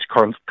some large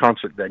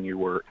concert venue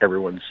where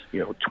everyone's,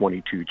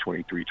 22,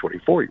 23,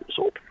 24 years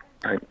old,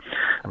 right?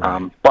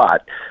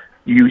 But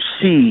you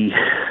see,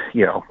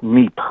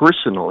 me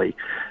personally,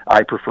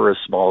 I prefer a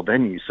small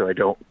venue so I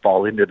don't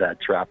fall into that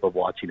trap of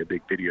watching a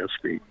big video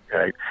screen,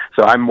 right?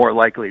 So I'm more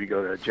likely to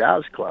go to a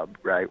jazz club,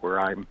 right,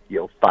 where I'm,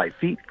 5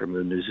 feet from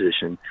the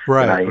musician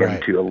than I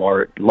am to a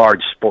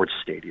large sports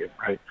stadium,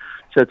 right?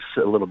 So it's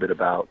a little bit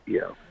about,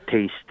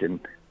 taste and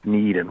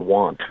need and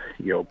want,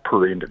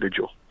 per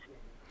individual.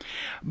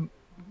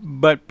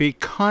 But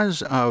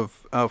because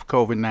of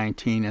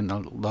COVID-19 in the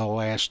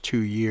last 2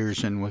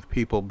 years, and with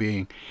people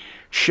being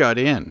shut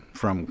in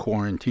from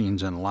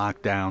quarantines and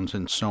lockdowns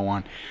and so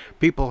on,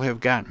 people have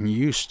gotten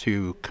used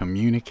to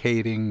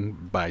communicating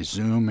by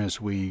Zoom,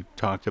 as we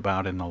talked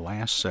about in the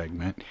last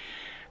segment,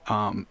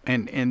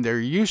 and they're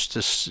used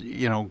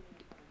to,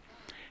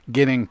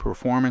 getting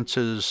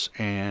performances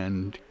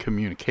and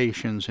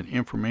communications and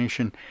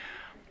information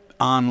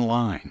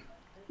online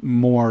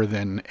more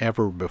than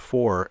ever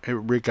before,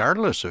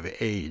 regardless of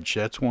age.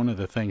 That's one of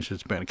the things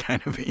that's been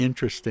kind of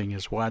interesting,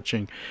 is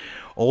watching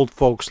old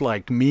folks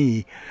like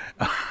me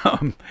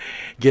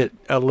get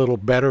a little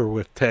better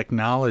with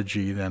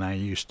technology than I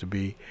used to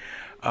be.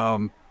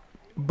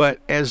 But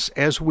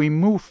as we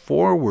move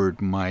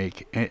forward,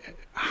 Mike,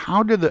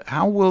 how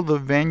will the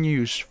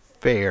venues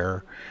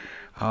fare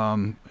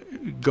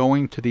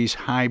going to these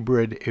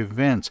hybrid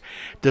events?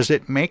 Does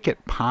it make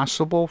it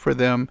possible for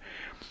them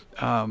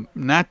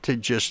not to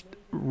just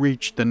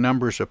reach the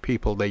numbers of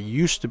people they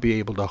used to be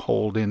able to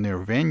hold in their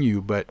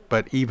venue,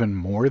 but even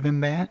more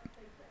than that?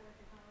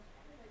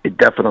 It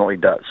definitely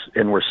does,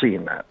 and we're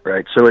seeing that,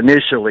 right? So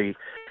initially,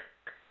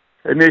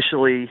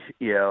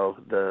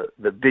 the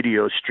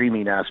video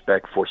streaming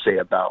aspect for, say,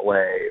 a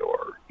ballet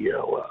or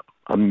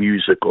a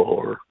musical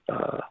or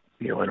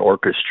an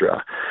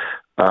orchestra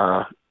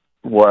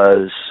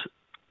was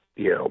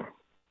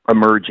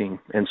emerging,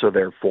 and so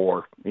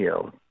therefore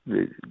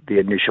the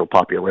initial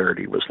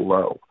popularity was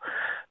low.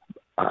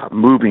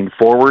 Moving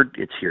forward,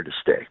 it's here to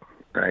stay,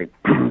 right?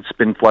 It's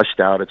been fleshed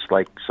out. It's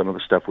like some of the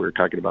stuff we were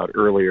talking about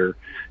earlier.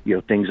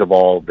 Things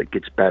evolve. It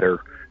gets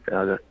better.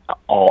 The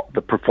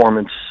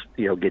performance,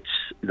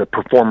 the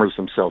performers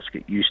themselves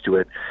get used to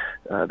it.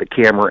 The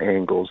camera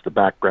angles, the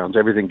backgrounds,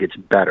 everything gets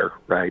better,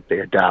 right? They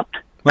adapt.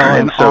 Well,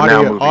 and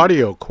so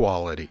audio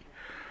quality.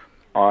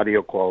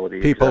 Audio quality.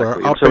 People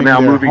exactly. are upping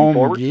their home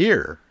forward,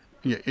 gear.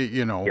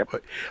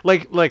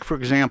 Like for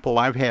example,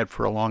 I've had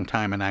for a long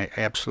time, and I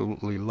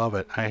absolutely love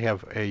it. I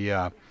have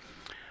a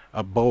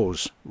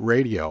Bose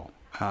radio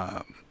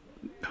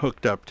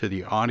hooked up to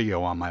the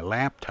audio on my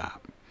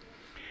laptop,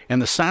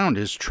 and the sound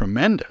is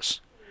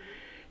tremendous.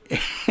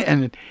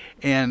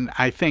 and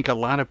I think a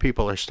lot of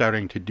people are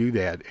starting to do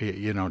that.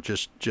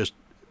 Just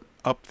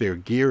up their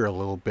gear a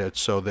little bit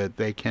so that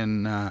they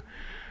can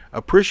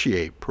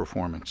appreciate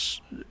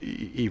performance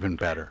even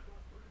better.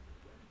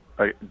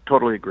 I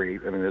totally agree.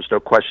 I mean, there's no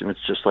question. It's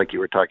just like you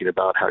were talking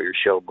about how your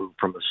show moved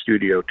from a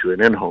studio to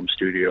an in-home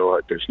studio.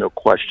 There's no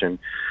question.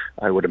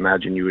 I would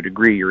imagine you would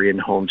agree your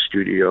in-home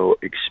studio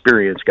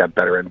experience got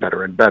better and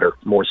better and better,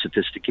 more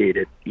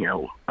sophisticated,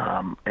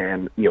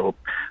 and,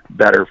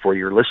 better for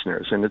your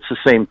listeners. And it's the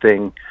same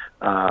thing,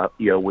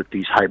 with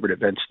these hybrid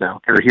events now.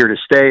 They're here to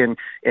stay. And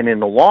in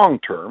the long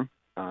term,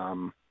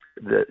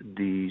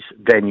 these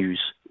venues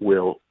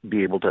will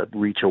be able to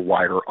reach a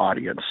wider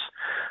audience.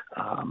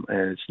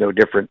 And it's no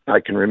different. I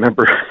can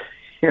remember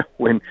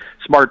when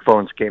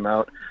smartphones came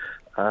out,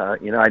 I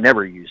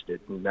never used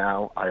it. And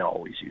now I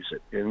always use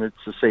it. And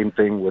it's the same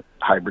thing with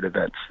hybrid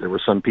events. There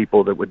were some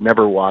people that would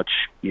never watch,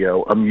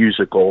 a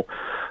musical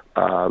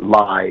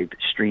live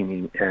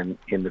streaming. And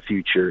in the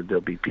future,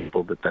 there'll be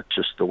people that's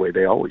just the way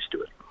they always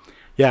do it.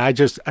 Yeah, I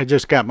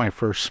just got my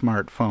first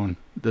smartphone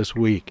this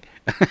week.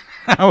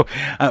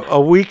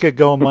 A week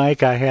ago,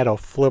 Mike, I had a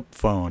flip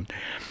phone,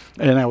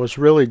 and I was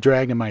really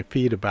dragging my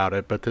feet about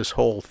it. But this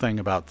whole thing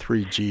about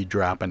 3G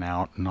dropping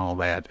out and all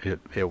that,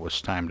 it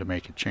was time to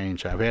make a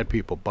change. I've had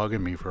people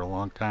bugging me for a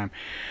long time,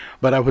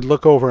 but I would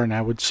look over and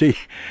I would see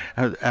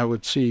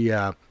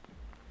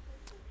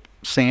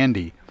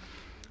Sandy.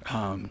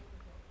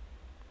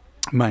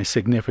 My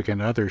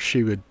significant other,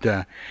 she had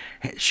a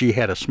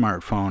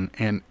smartphone,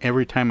 and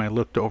every time I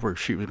looked over,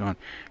 she was going,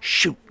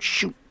 shoot,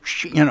 she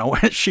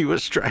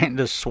was trying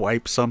to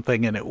swipe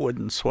something and it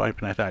wouldn't swipe,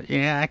 and I thought,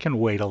 yeah, I can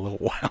wait a little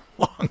while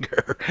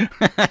longer.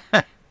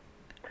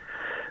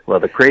 Well,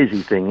 the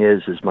crazy thing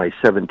is my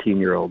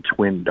 17-year-old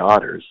twin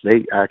daughters,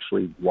 they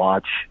actually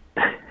watch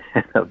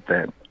an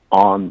event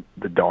on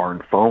the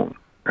darn phone,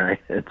 right?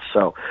 It's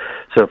so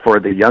for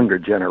the younger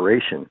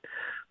generation,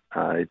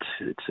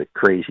 it's a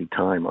crazy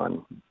time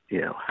on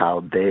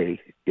how they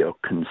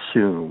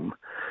consume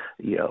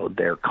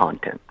their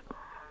content.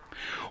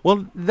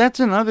 Well, that's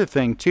another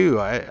thing too.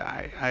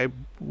 I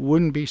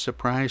wouldn't be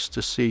surprised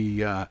to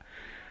see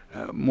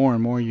more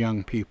and more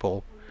young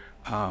people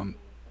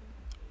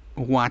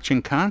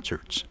watching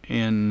concerts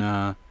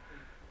in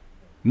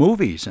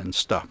movies and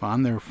stuff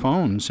on their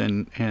phones,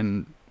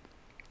 and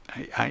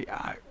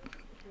I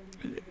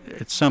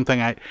it's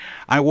something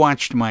I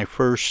watched my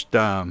first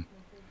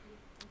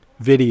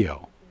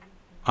video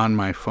on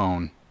my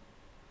phone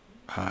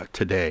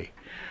today.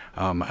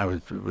 I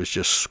was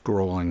just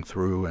scrolling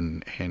through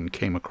and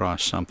came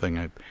across something.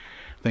 I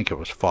think it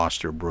was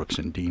Foster Brooks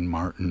and Dean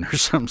Martin or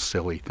some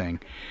silly thing.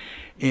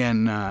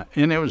 And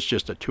it was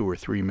just a 2 or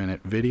 3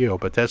 minute video,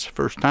 but that's the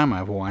first time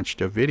I've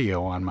watched a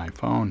video on my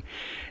phone.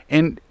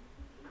 And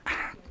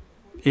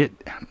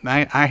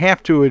I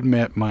have to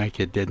admit, Mike,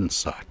 it didn't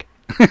suck.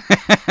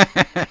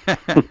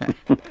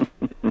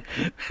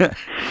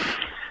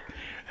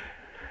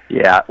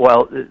 Yeah,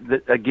 well,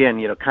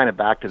 again, kind of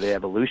back to the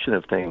evolution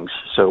of things.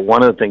 So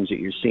one of the things that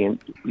you're seeing,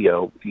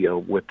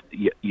 with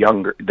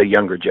the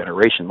younger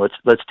generation.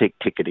 Let's take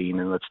ticketing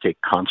and let's take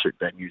concert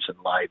venues and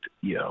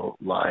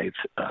live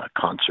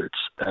concerts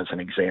as an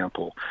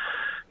example.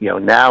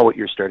 Now what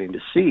you're starting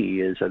to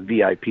see is a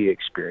VIP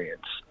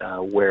experience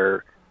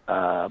where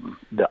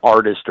the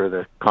artist or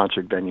the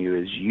concert venue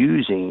is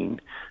using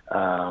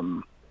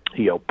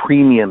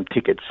premium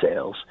ticket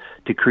sales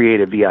to create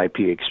a VIP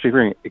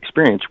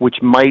experience,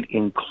 which might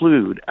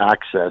include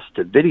access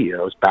to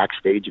videos,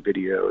 backstage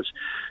videos,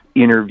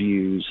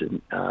 interviews,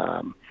 and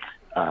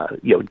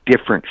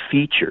different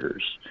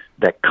features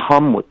that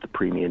come with the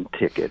premium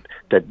ticket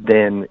that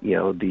then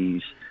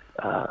these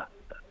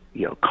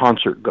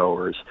concert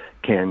goers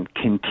can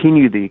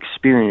continue the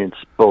experience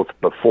both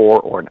before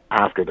or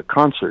after the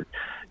concert,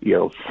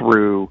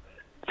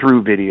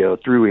 through video,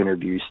 through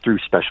interviews, through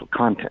special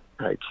content,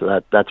 right?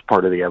 So that's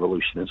part of the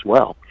evolution as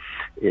well,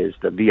 is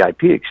the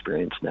VIP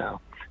experience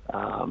now.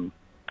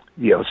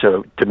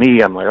 So to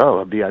me, I'm like,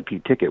 a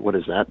VIP ticket, what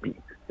does that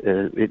mean?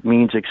 It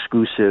means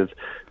exclusive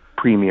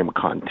premium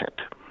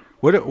content.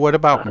 What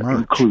about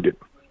merch? Included.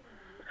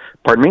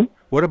 Pardon me?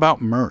 What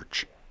about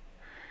merch?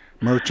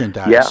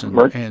 Merchandise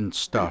and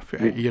stuff.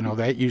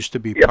 That used to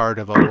be part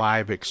of a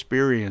live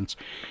experience.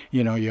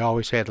 You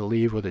always had to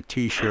leave with a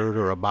T-shirt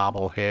or a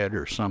bobblehead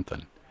or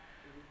something.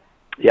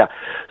 Yeah.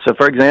 So,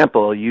 for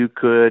example, you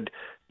could,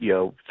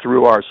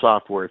 through our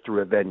software,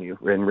 through a venue,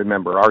 and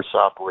remember, our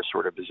software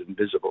sort of is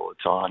invisible.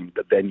 It's on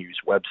the venue's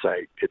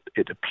website.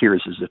 It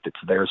appears as if it's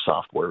their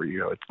software.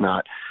 It's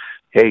not,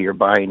 hey, you're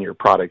buying your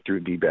product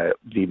through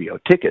VBO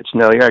Tickets.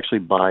 No, you're actually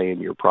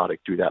buying your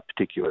product through that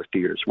particular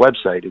theater's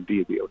website, and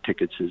VBO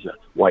Tickets is a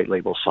white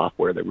label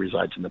software that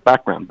resides in the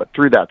background. But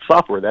through that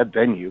software, that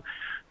venue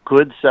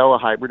could sell a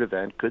hybrid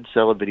event, could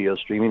sell a video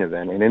streaming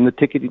event, and in the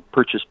ticket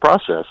purchase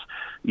process,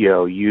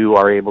 you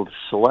are able to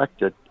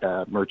select a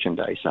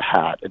merchandise, a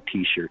hat, a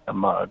T-shirt, a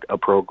mug, a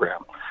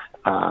program.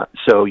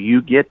 So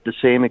you get the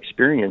same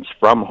experience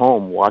from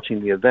home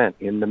watching the event.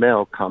 In the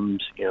mail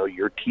comes,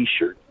 your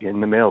T-shirt.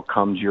 In the mail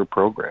comes your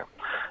program.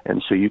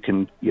 And so you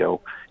can,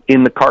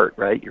 in the cart,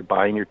 right? You're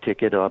buying your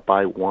ticket,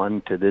 buy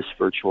one to this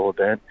virtual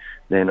event.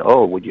 Then,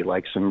 would you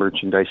like some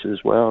merchandise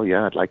as well?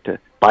 Yeah, I'd like to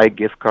buy a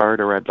gift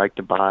card, or I'd like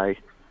to buy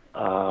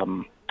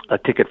a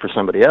ticket for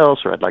somebody else,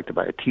 or I'd like to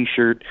buy a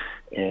T-shirt,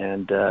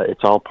 and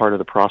it's all part of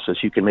the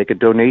process. You can make a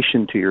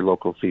donation to your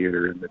local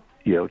theater in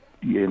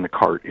the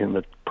cart, in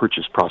the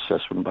purchase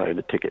process when buying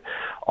the ticket.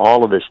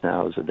 All of this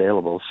now is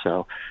available,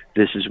 so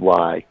this is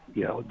why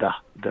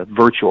the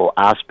virtual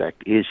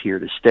aspect is here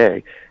to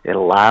stay. It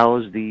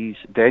allows these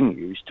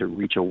venues to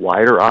reach a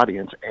wider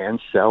audience and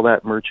sell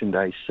that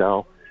merchandise,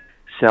 sell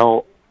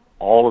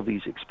all of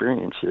these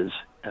experiences.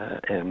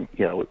 And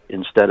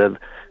instead of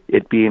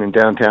it being in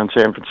downtown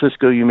San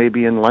Francisco, you may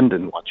be in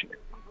London watching it.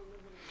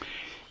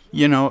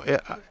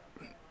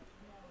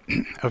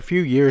 A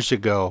few years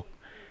ago,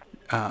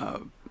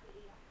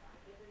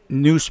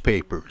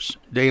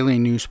 daily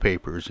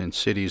newspapers in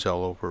cities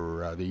all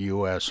over the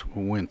U.S.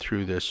 went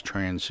through this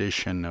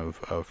transition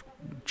of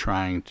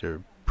trying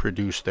to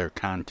produce their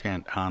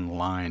content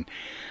online.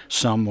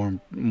 Some were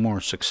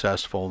more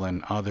successful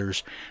than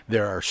others.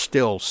 There are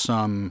still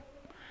some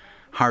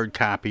hard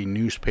copy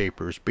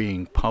newspapers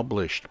being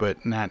published,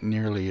 but not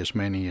nearly as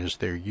many as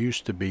there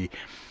used to be.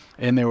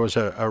 And there was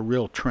a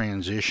real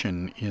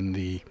transition in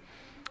the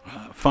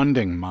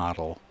funding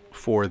model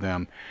for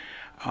them.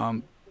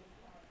 And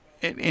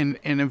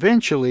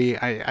eventually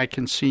I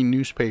can see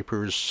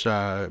newspapers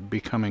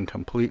becoming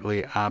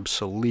completely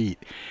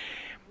obsolete.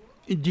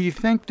 Do you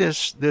think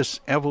this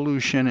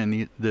evolution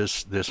and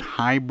this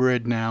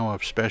hybrid now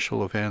of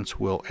special events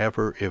will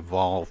ever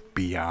evolve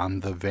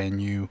beyond the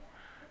venue,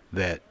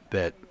 that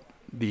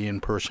the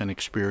in-person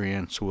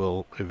experience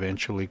will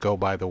eventually go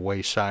by the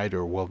wayside,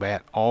 or will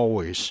that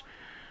always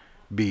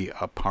be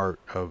a part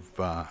of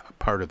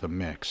the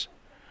mix?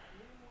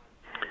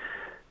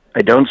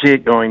 I don't see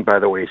it going by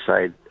the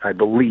wayside. I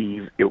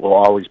believe it will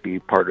always be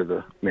part of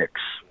the mix.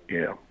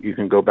 You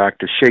can go back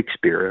to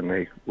Shakespeare, and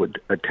they would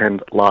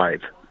attend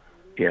live,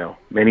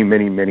 many,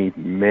 many, many,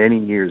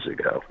 many years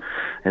ago.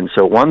 And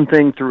so one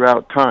thing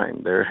throughout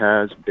time, there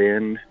has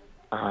been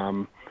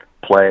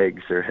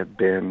plagues, there have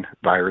been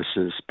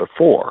viruses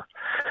before,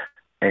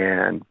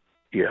 and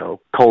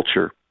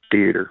culture,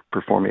 theater,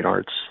 performing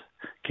arts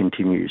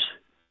continues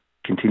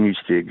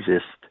to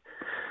exist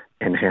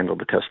and handle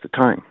the test of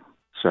time.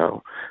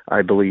 So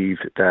I believe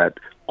that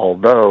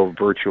although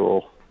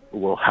virtual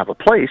will have a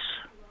place,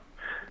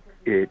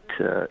 it,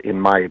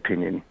 in my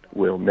opinion,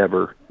 will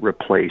never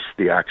replace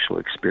the actual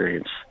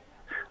experience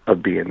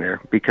of being there,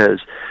 because,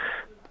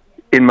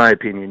 in my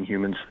opinion,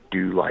 humans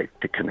do like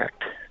to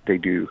connect. They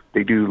do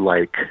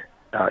like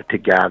to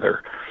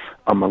gather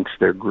amongst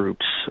their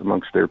groups,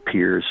 amongst their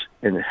peers,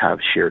 and have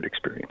shared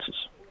experiences.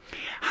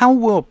 How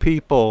will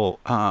people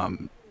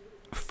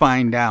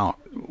find out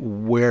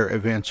where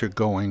events are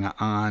going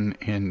on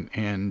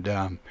and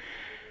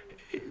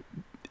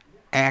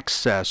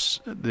access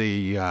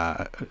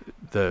the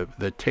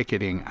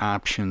ticketing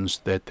options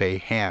that they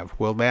have?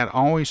 Will that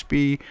always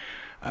be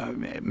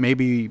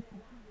maybe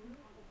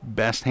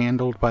best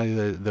handled by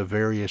the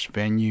various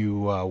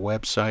venue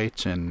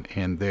websites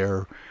and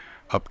their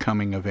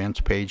upcoming events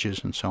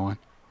pages and so on?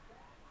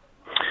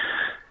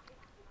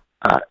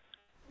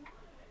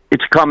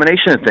 It's a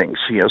combination of things,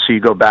 so you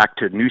go back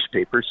to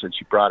newspapers, since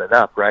you brought it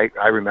up, right?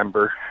 I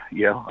remember,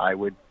 I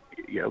would,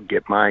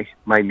 get my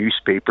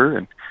newspaper,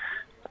 and,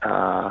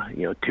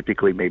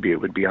 typically maybe it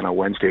would be on a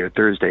Wednesday or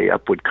Thursday,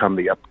 up would come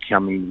the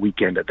upcoming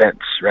weekend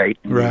events, right?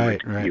 And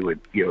right. You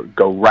would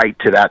go right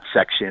to that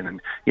section,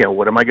 and,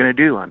 what am I going to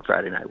do on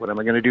Friday night? What am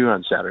I going to do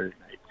on Saturday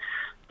night?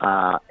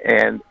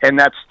 And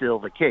that's still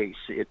the case.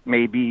 It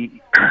may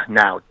be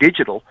now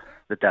digital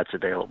that's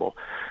available,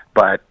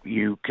 but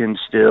you can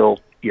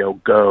still,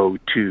 go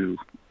to,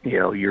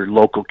 your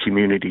local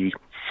community,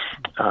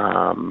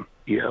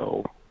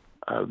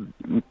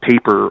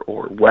 paper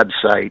or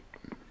website,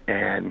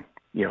 and,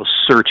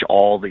 search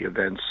all the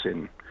events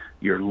in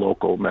your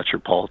local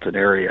metropolitan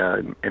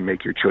area and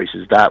make your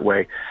choices that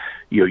way.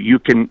 You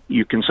can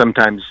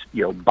sometimes,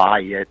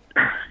 buy it,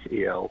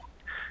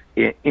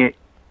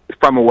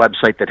 from a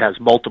website that has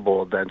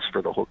multiple events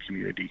for the whole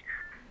community.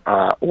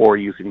 Or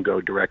you can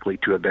go directly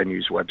to a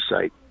venue's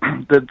website.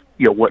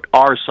 What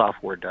our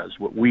software does,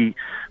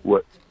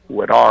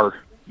 what our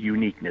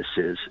uniqueness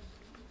is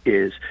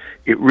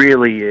it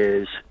really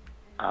is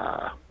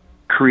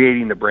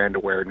creating the brand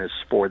awareness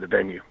for the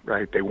venue,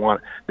 right? They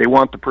want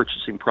the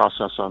purchasing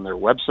process on their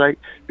website,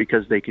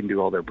 because they can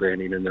do all their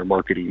branding and their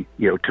marketing,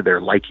 to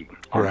their liking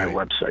on their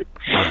website.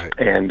 Right.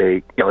 And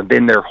they,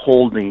 then they're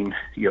holding,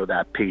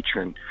 that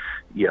patron,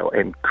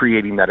 and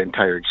creating that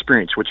entire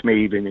experience, which may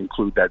even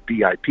include that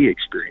VIP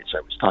experience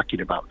I was talking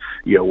about,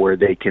 where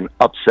they can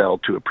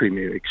upsell to a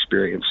premium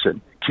experience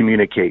and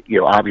communicate,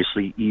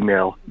 obviously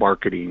email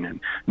marketing and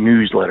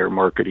newsletter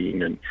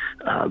marketing and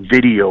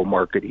video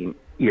marketing,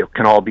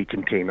 can all be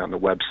contained on the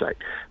website.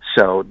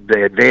 So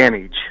the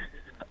advantage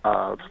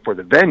for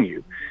the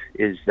venue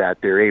is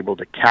that they're able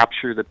to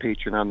capture the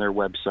patron on their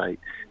website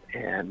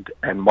and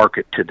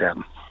market to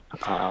them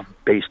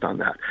based on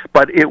that.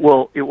 But it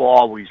will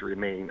always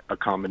remain a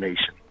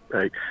combination,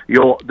 right?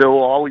 There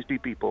will always be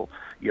people,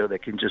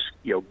 that can just,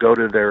 go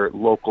to their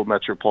local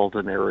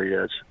metropolitan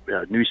areas,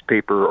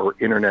 newspaper or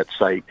internet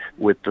site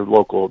with the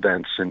local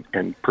events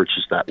and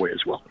purchase that way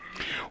as well.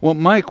 Well,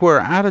 Mike, we're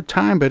out of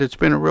time, but it's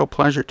been a real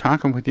pleasure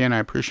talking with you, and I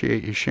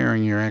appreciate you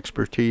sharing your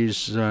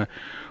expertise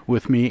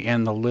with me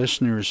and the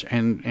listeners.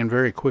 And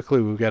very quickly,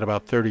 we've got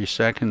about 30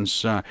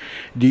 seconds. Do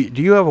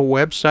you have a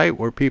website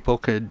where people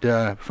could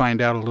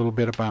find out a little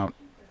bit about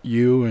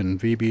you and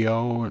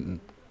VBO and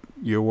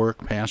your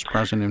work, past,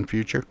 present, and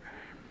future?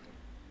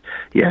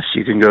 Yes,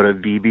 you can go to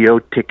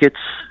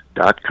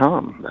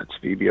vbotickets.com. That's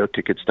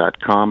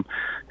vbotickets.com,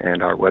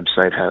 and our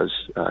website has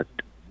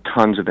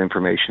tons of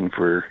information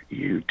for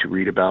you to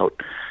read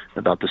about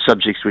the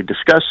subjects we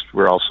discussed.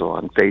 We're also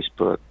on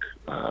Facebook.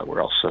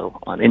 We're also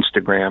on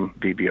Instagram,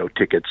 VBO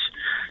Tickets.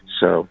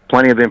 So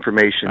plenty of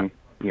information,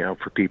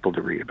 for people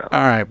to read about.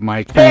 All right,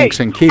 Mike,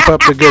 thanks, and keep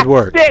up the good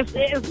work. This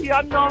is the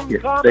Unknown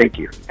Comic. Thank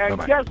you. And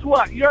Bye-bye. Guess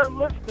what? You're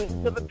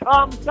listening to the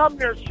Tom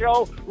Sumner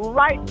Show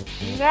right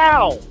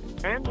now.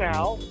 And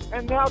now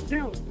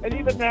too, and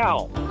even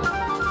now.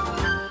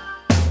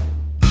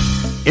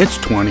 It's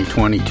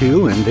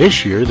 2022, and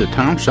this year the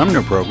Tom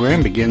Sumner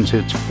program begins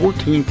its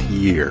 14th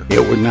year. It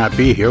would not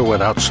be here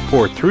without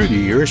support through the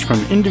years from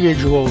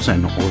individuals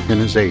and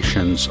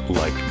organizations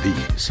like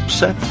these.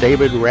 Seth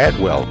David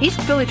Radwell,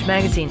 East Village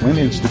Magazine, Flint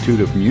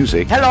Institute of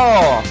Music,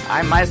 Hello,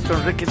 I'm Maestro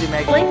Rickety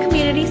Meg. Flint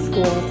Community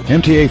Schools,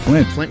 MTA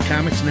Flint, Flint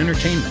Comics and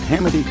Entertainment,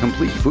 Hamady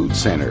Complete Food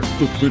Center,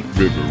 the Flint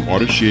River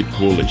Watershed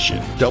Coalition,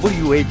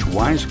 W.H.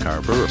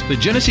 Wisecarver, the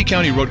Genesee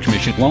County Road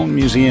Commission, Lone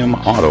Museum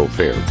Auto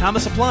Fair,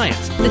 Thomas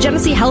Appliance, the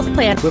Genesee Health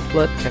Plan,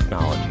 Quiplet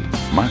Technology,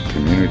 Mock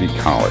Community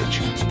College,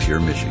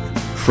 Pure Michigan,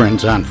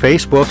 Friends on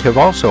Facebook have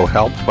also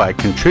helped by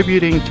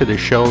contributing to the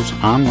show's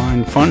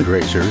online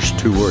fundraisers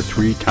 2 or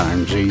 3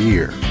 times a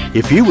year.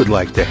 If you would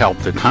like to help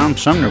the Tom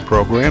Sumner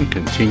program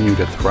continue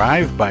to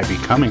thrive by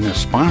becoming a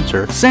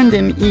sponsor, send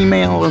an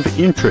email of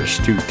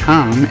interest to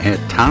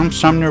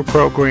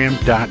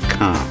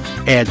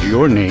tom@tomsumnerprogram.com. Add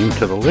your name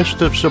to the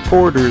list of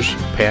supporters,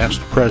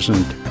 past,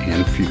 present,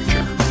 and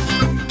future.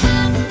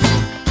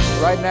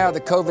 Right now,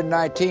 the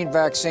COVID-19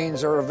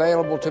 vaccines are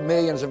available to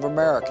millions of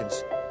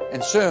Americans,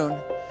 and soon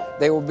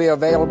they will be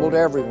available to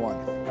everyone.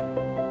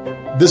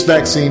 This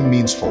vaccine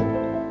means hope.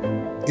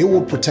 It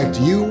will protect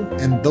you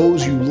and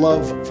those you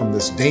love from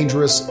this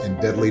dangerous and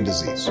deadly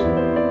disease.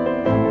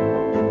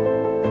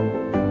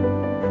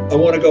 I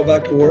want to go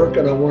back to work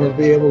and I want to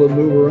be able to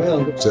move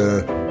around.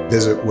 To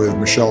visit with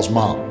Michelle's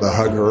mom, to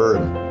hug her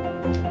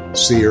and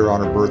see her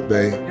on her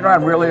birthday. You know what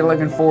I'm really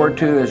looking forward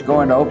to is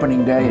going to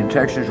opening day in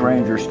Texas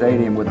Ranger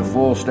Stadium with a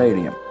full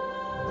stadium.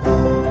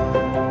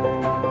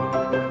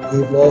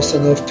 We've lost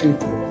enough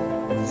people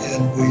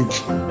and we've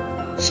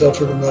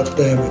suffered enough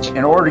damage.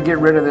 In order to get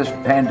rid of this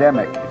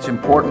pandemic, it's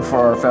important for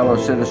our fellow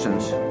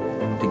citizens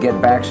to get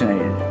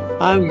vaccinated.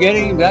 I'm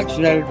getting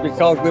vaccinated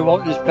because we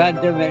want this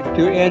pandemic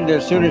to end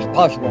as soon as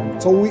possible.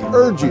 So we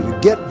urge you to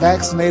get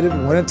vaccinated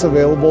when it's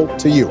available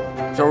to you.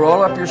 So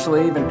roll up your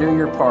sleeve and do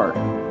your part.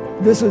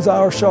 This is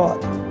our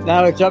shot.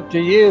 Now it's up to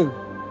you.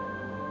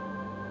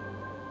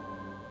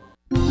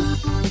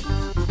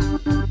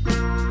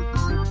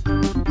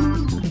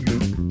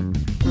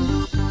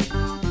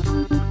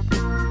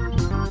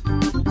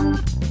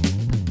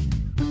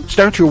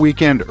 Start your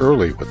weekend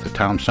early with the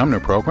Tom Sumner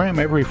program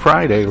every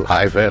Friday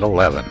live at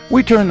 11.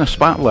 We turn the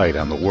spotlight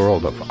on the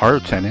world of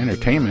arts and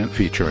entertainment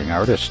featuring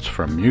artists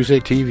from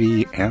music,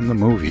 TV, and the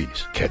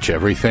movies. Catch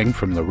everything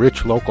from the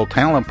rich local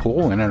talent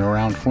pool in and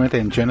around Flint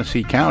and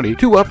Genesee County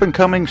to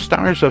up-and-coming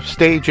stars of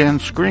stage and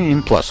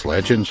screen, plus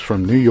legends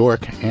from New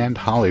York and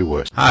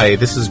Hollywood. Hi,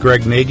 this is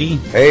Greg Nagy.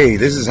 Hey,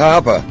 this is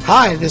Harper.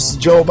 Hi, this is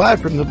Joe By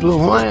from the Blue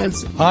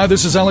Hawaiians. Hi,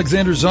 this is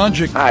Alexander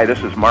Zonjic. Hi,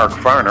 this is Mark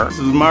Farner. This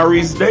is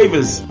Maurice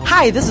Davis.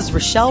 Hi, this is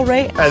Rochelle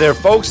Ray. Hi there,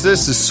 folks.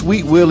 This is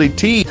Sweet Willie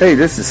T. Hey,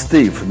 this is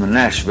Steve from the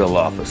Nashville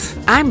office.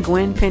 I'm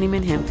Gwen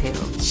Pennyman Hemphill.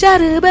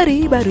 Start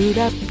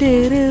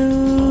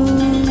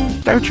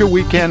your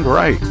weekend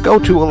right. Go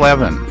to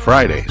 11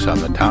 Fridays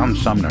on the Tom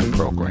Sumner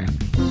program.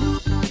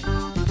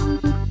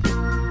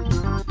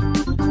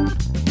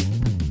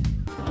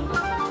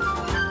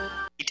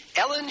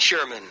 Ellen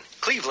Sherman,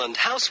 Cleveland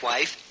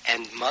housewife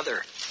and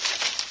mother.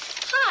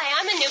 Hi,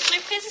 I'm a nuclear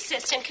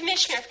physicist and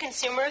commissioner of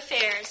consumer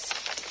affairs.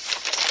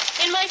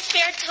 In my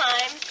spare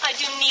time, I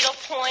do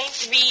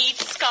needlepoint, read,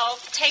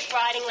 sculpt, take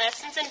riding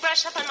lessons, and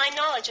brush up on my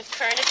knowledge of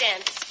current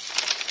events.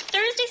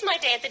 Thursday's my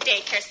day at the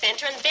daycare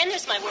center, and then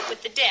there's my work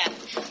with the deaf.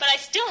 But I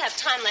still have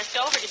time left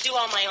over to do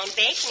all my own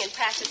baking and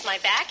practice my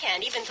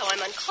backhand, even though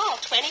I'm on call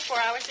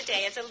 24 hours a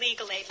day as a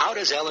legal aid. How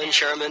does Ellen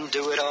Sherman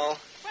do it all?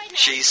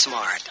 She's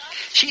smart.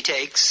 She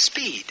takes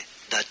Speed,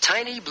 the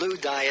tiny blue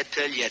diet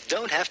pill you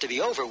don't have to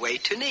be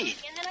overweight to need.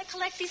 And then I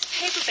collect these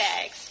paper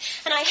bags,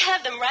 and I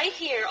have them right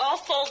here, all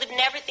folded and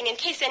everything, in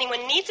case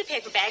anyone needs a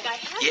paper bag. I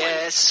have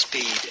Yes,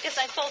 Speed. Because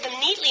I fold them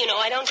neatly, you know.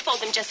 I don't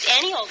fold them just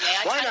any old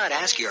way. Why not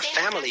ask your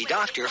family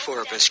doctor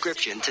for a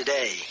prescription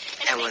today?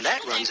 And when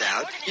that runs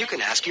out, you can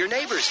ask your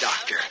neighbor's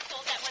doctor,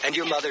 and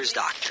your mother's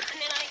doctor,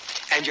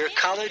 and your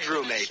college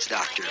roommate's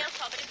doctor,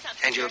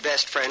 and your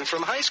best friend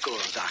from high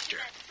school's doctor,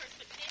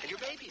 and your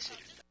babysitter.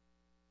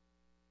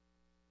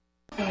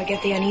 I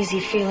get the uneasy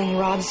feeling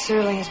Rod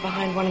Serling is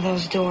behind one of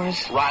those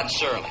doors. Rod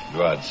Serling.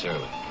 Rod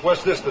Serling.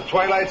 What's this, the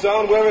Twilight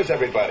Zone? Where is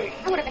everybody?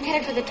 I would have been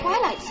headed for the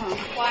Twilight Zone.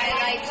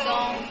 Twilight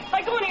Zone. If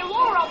I go any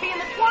lower, I'll be in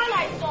the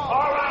Twilight Zone.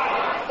 All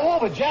right. Oh,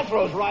 but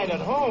Jethro's right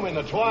at home in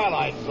the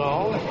Twilight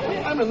Zone.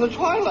 I'm in the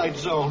Twilight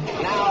Zone.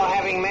 Now,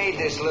 having made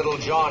this little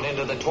jaunt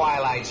into the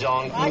Twilight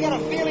Zone, I got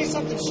a feeling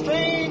something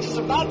strange is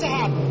about to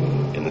happen.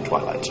 In the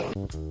Twilight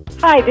Zone.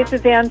 Hi, this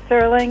is Ann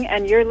Serling,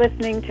 and you're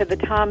listening to the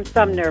Tom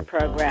Sumner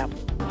Program.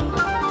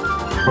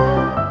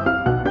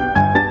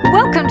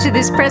 Welcome to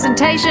this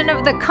presentation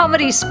of the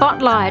Comedy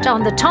Spotlight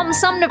on the Tom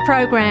Sumner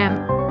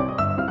Program.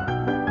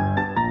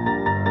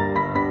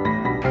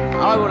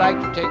 I would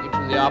like to take you to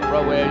the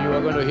opera where you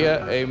are going to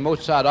hear a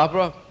Mozart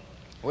opera,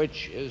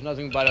 which is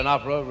nothing but an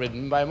opera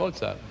written by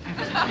Mozart.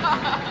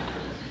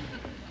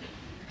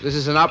 This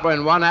is an opera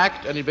in one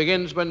act, and it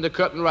begins when the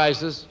curtain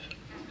rises.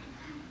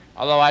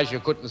 Otherwise, you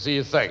couldn't see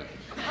a thing.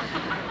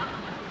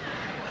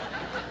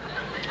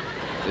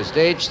 The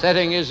stage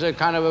setting is a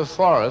kind of a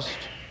forest.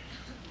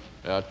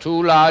 There are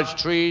two large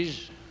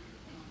trees,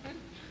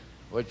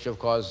 which, of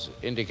course,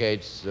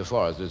 indicates the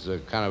forest. It's a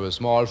kind of a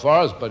small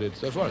forest, but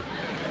it's a forest.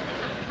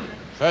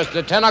 First,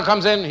 the tenor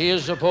comes in. He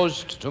is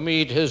supposed to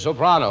meet his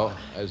soprano,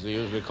 as they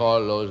usually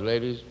call those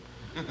ladies.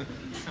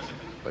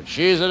 But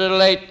she's a little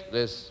late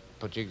this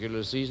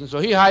particular season, so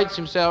he hides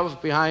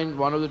himself behind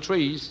one of the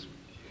trees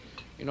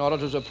in order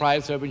to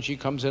surprise her when she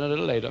comes in a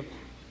little later,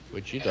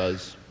 which she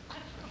does.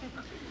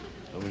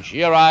 So when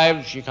she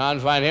arrives, she can't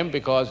find him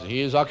because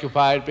he is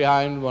occupied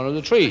behind one of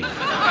the trees.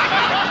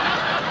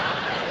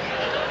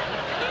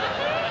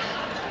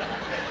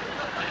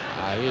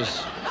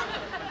 He's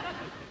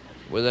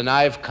with a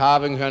knife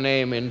carving her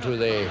name into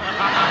the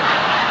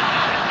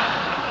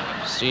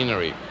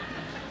scenery.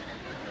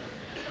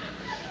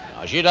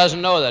 Now, she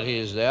doesn't know that he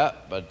is there,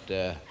 but,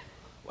 well,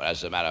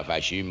 as a matter of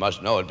fact, she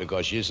must know it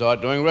because she saw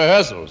it during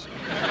rehearsals.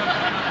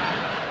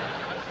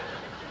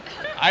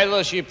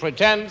 Either she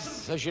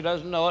pretends that she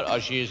doesn't know it,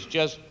 or she's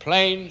just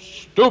plain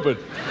stupid.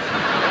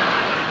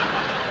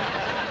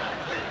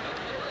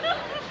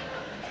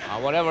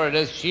 Now, whatever it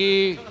is,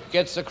 she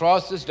gets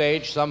across the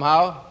stage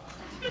somehow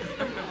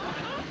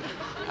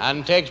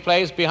and takes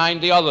place behind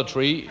the other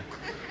tree,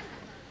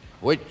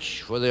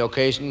 which, for the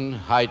occasion,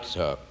 hides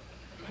her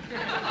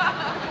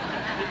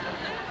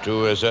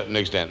to a certain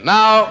extent.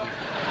 Now,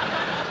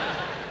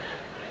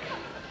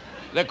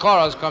 the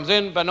chorus comes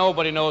in, but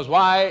nobody knows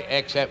why,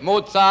 except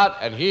Mozart,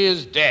 and he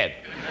is dead.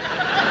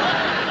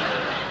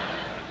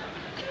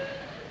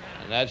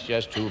 And that's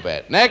just too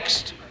bad.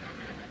 Next,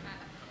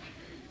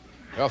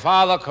 her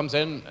father comes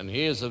in, and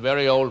he is a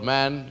very old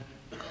man,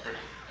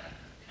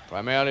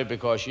 primarily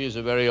because she is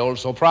a very old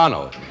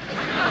soprano.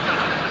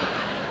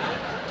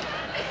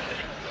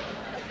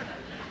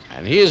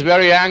 And he is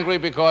very angry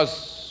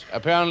because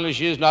apparently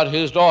she is not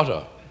his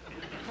daughter.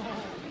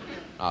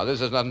 Now,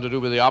 this has nothing to do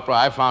with the opera.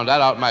 I found that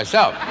out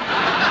myself.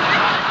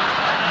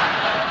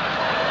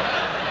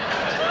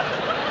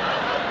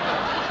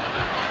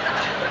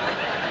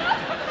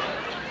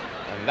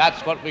 And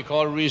that's what we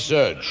call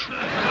research.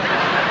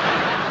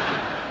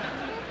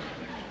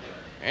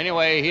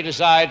 Anyway, he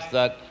decides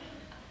that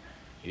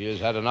he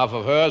has had enough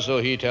of her, so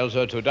he tells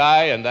her to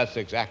die, and that's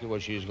exactly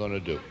what she's going to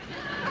do.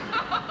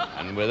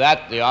 And with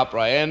that, the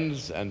opera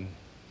ends, and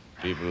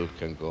people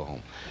can go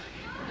home.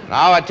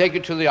 Now I take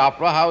you to the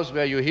opera house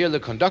where you hear the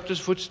conductor's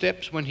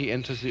footsteps when he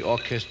enters the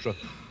orchestra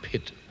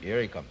pit. Here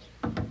he comes.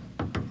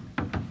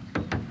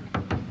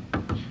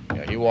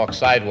 Yeah, he walks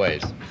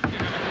sideways.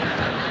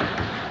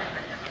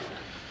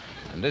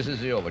 And this is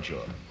the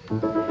overture.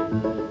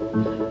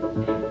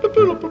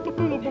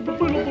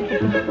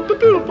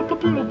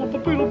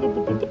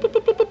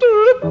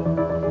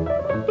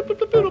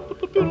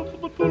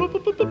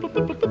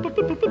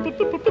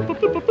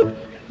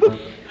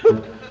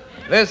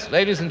 This,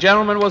 ladies and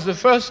gentlemen, was the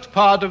first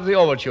part of the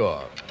overture.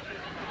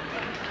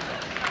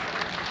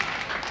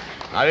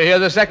 Now you hear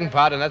the second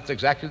part, and that's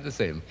exactly the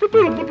same.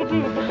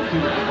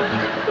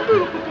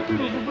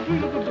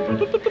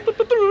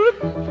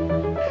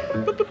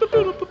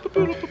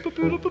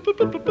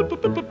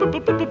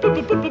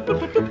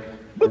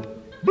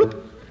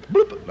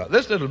 Now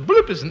this little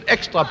bloop is an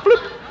extra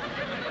bloop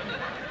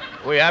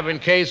we have in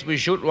case we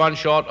shoot one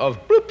short of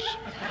bloops.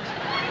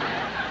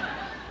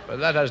 But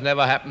that has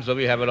never happened, so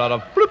we have a lot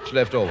of bloops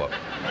left over.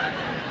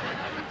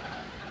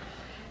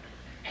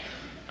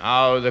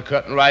 Now the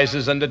curtain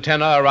rises and the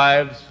tenor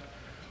arrives.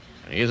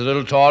 And he's a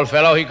little tall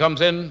fellow. He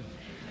comes in.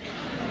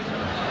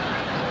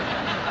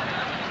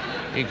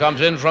 He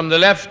comes in from the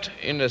left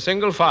in a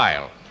single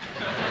file.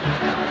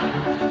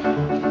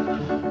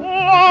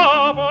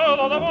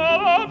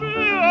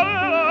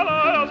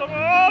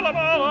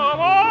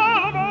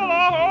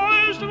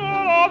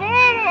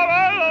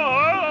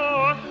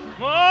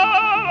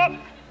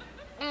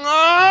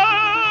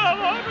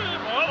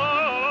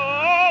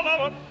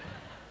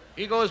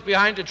 He goes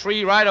behind a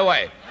tree right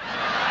away.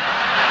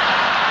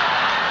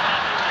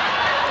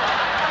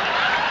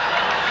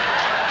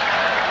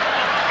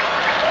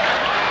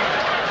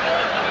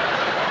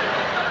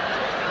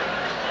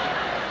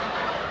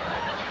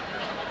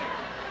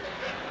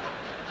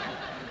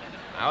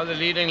 Now the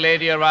leading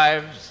lady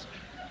arrives.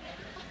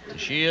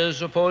 She is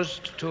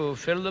supposed to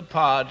fill the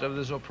part of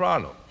the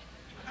soprano.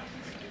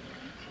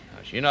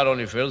 Now, she not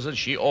only fills it,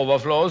 she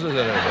overflows it a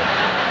little bit.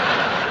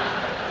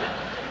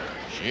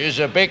 She's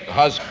a big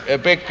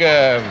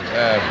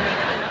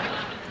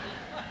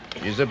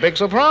she's a big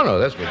soprano,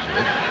 that's what she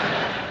is.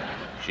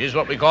 She's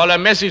what we call a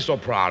messy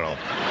soprano.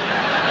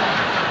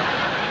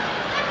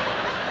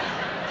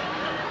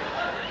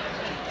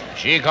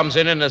 She comes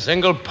in a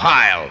single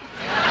pile.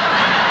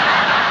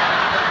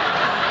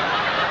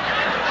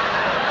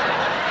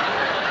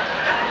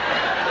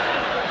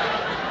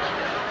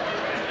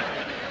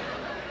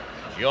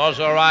 She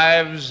also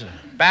arrives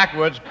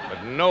backwards,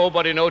 but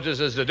nobody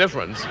notices the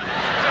difference.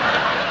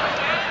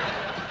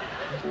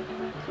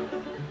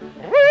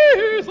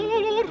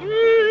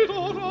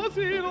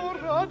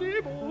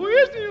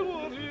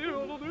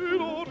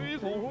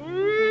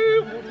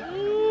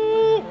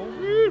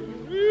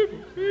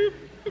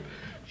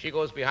 She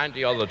goes behind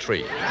the other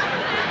tree.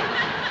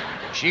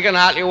 She can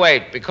hardly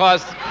wait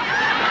because...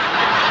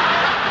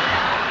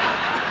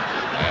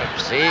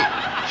 see,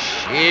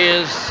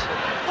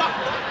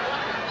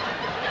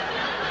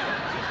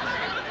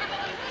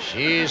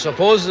 she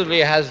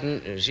supposedly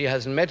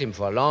hasn't met him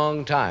for a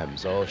long time,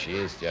 so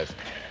she's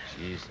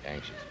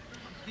anxious.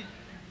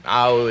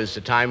 Now is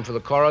the time for the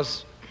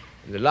chorus.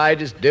 The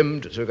light is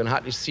dimmed, so you can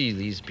hardly see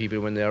these people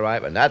when they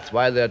arrive, and that's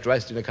why they're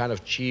dressed in a kind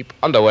of cheap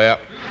underwear.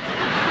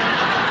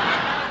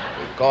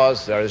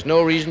 Because there is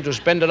no reason to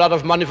spend a lot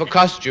of money for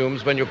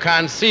costumes when you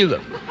can't see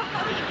them.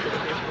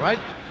 Right?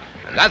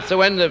 And that's the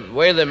way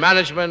the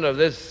management of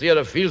this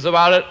theater feels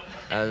about it,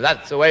 and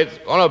that's the way it's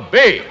going to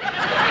be.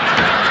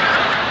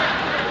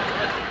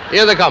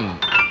 Here they come.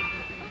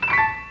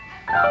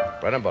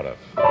 Bread and butter.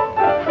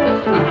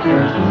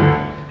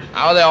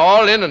 Now they're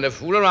all in, and they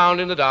fool around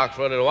in the dark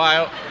for a little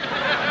while.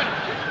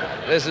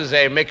 This is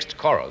a mixed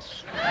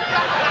chorus.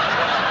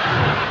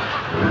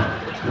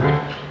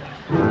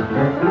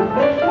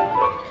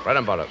 Bread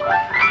and butter.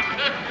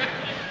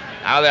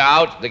 Now they're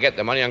out, they get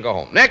their money and go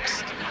home.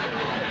 Next,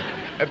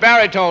 a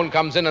baritone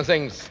comes in and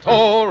sings,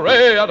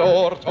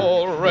 Toreador,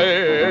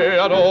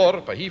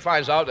 Toreador. But he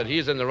finds out that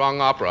he's in the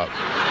wrong opera.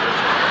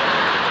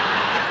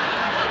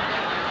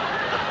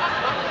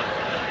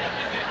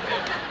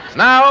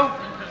 Now,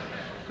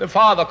 the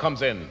father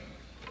comes in,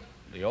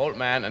 the old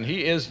man, and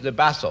he is the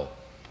basso.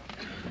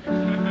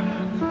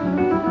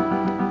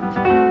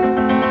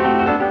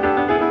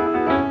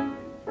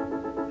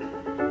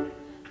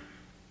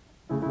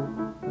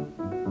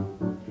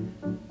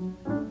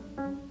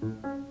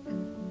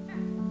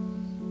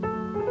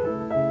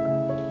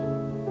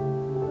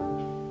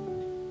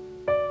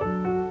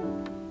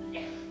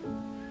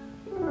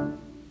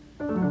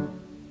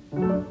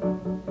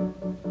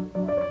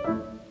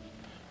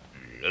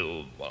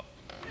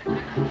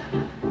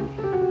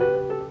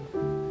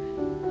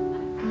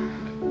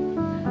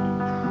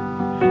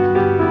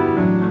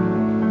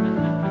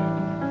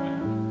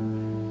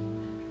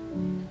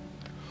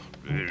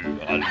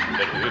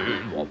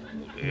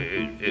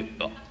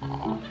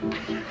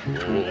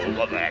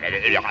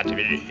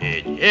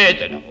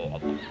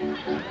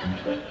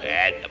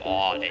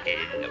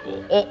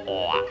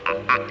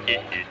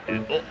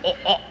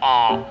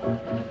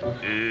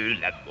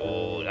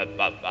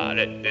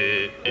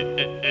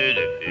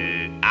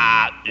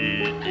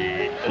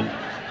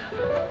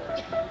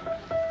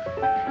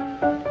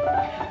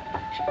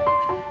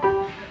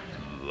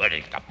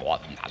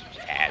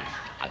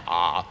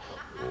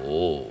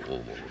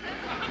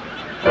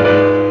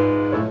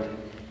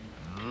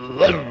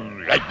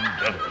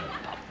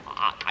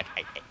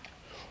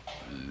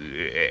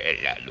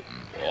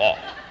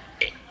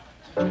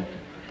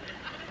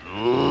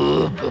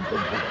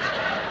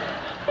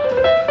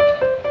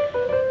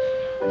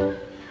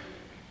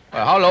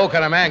 Well, how low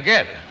can a man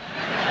get?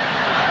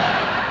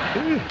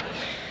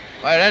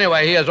 Well,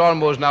 anyway, he has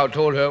almost now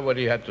told her what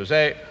he had to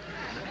say,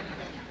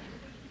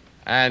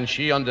 and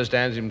she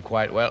understands him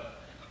quite well.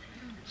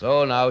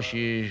 So now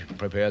she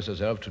prepares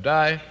herself to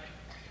die,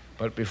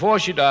 but before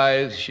she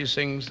dies, she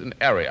sings an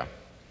aria,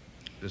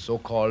 the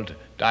so-called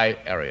die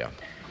aria.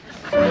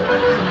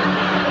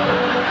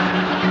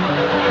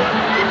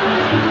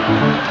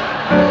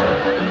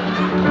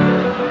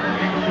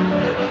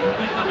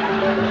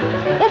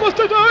 Almost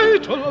I die,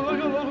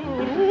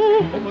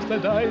 almost I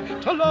die.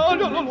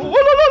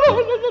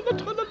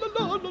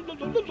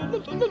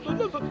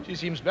 She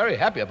seems very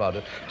happy about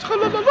it.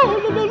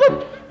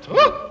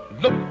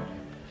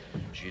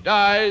 She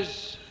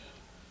dies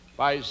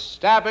by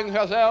stabbing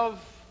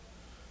herself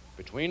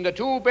between the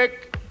two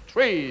big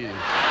trees.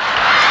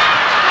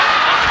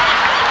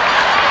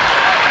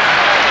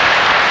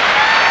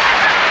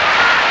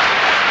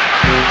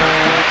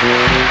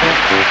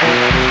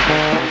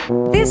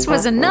 This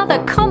was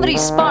another Comedy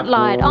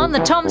Spotlight on the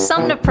Tom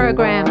Sumner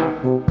Program.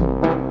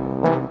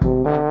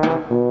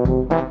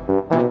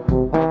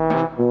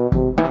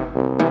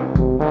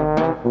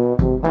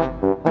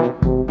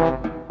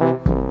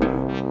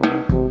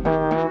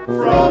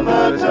 From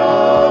the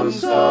Tom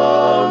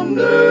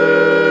Sumner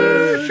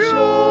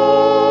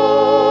Show.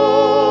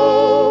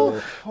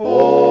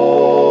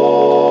 Oh,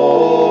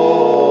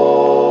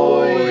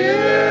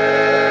 yeah.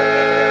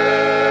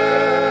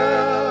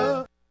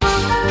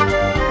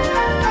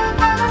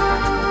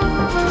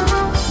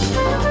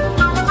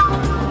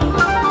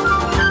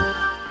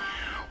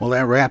 Well,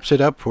 that wraps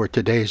it up for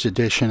today's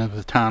edition of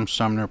the Tom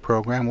Sumner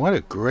Program. What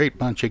a great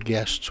bunch of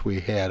guests we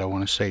had. I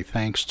want to say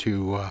thanks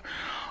to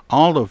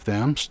all of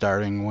them,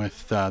 starting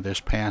with this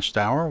past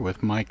hour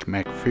with Mike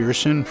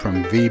MacPherson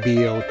from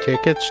VBO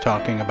Tickets,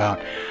 talking about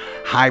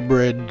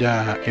hybrid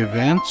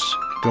events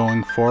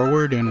going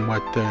forward and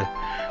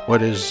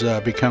what is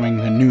becoming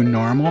the new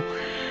normal.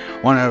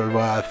 Want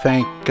to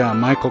thank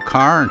Michael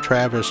Carr and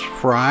Travis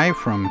Fry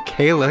from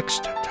Calyx,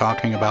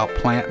 talking about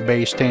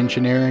plant-based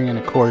engineering. And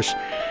of course,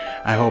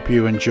 I hope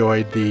you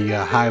enjoyed the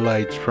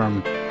highlights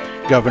from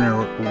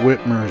Governor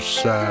Whitmer's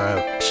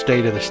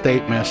State of the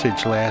State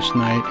message last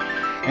night.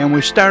 And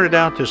we started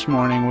out this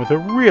morning with a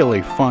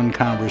really fun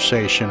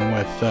conversation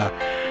with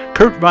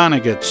Kurt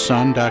Vonnegut's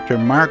son, Dr.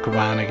 Mark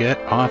Vonnegut,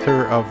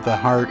 author of The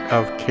Heart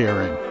of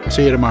Caring.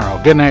 See you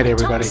tomorrow. Good night,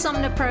 everybody. The Tom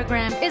Sumner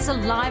Program is a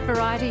live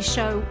variety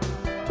show.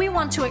 We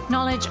want to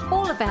acknowledge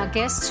all of our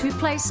guests who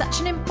play such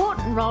an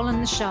important role in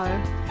the show,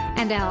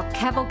 and our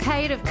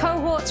cavalcade of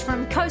cohorts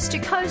from coast to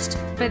coast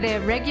for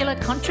their regular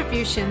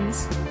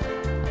contributions.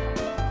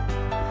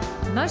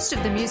 Most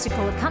of the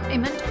musical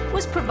accompaniment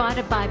was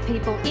provided by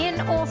people in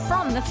or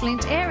from the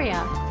Flint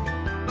area.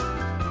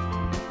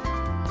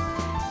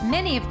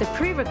 Many of the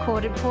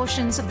pre-recorded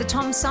portions of the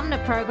Tom Sumner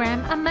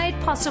program are made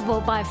possible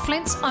by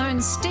Flint's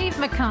own Steve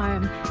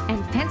McComb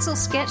and Pencil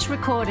Sketch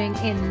Recording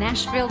in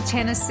Nashville,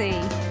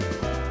 Tennessee.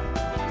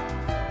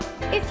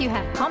 If you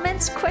have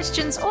comments,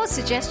 questions, or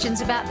suggestions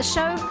about the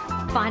show,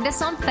 find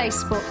us on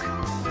Facebook.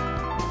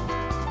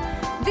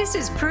 This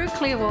is Prue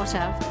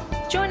Clearwater.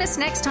 Join us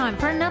next time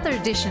for another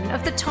edition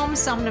of the Tom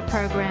Sumner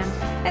program,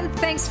 and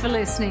thanks for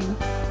listening.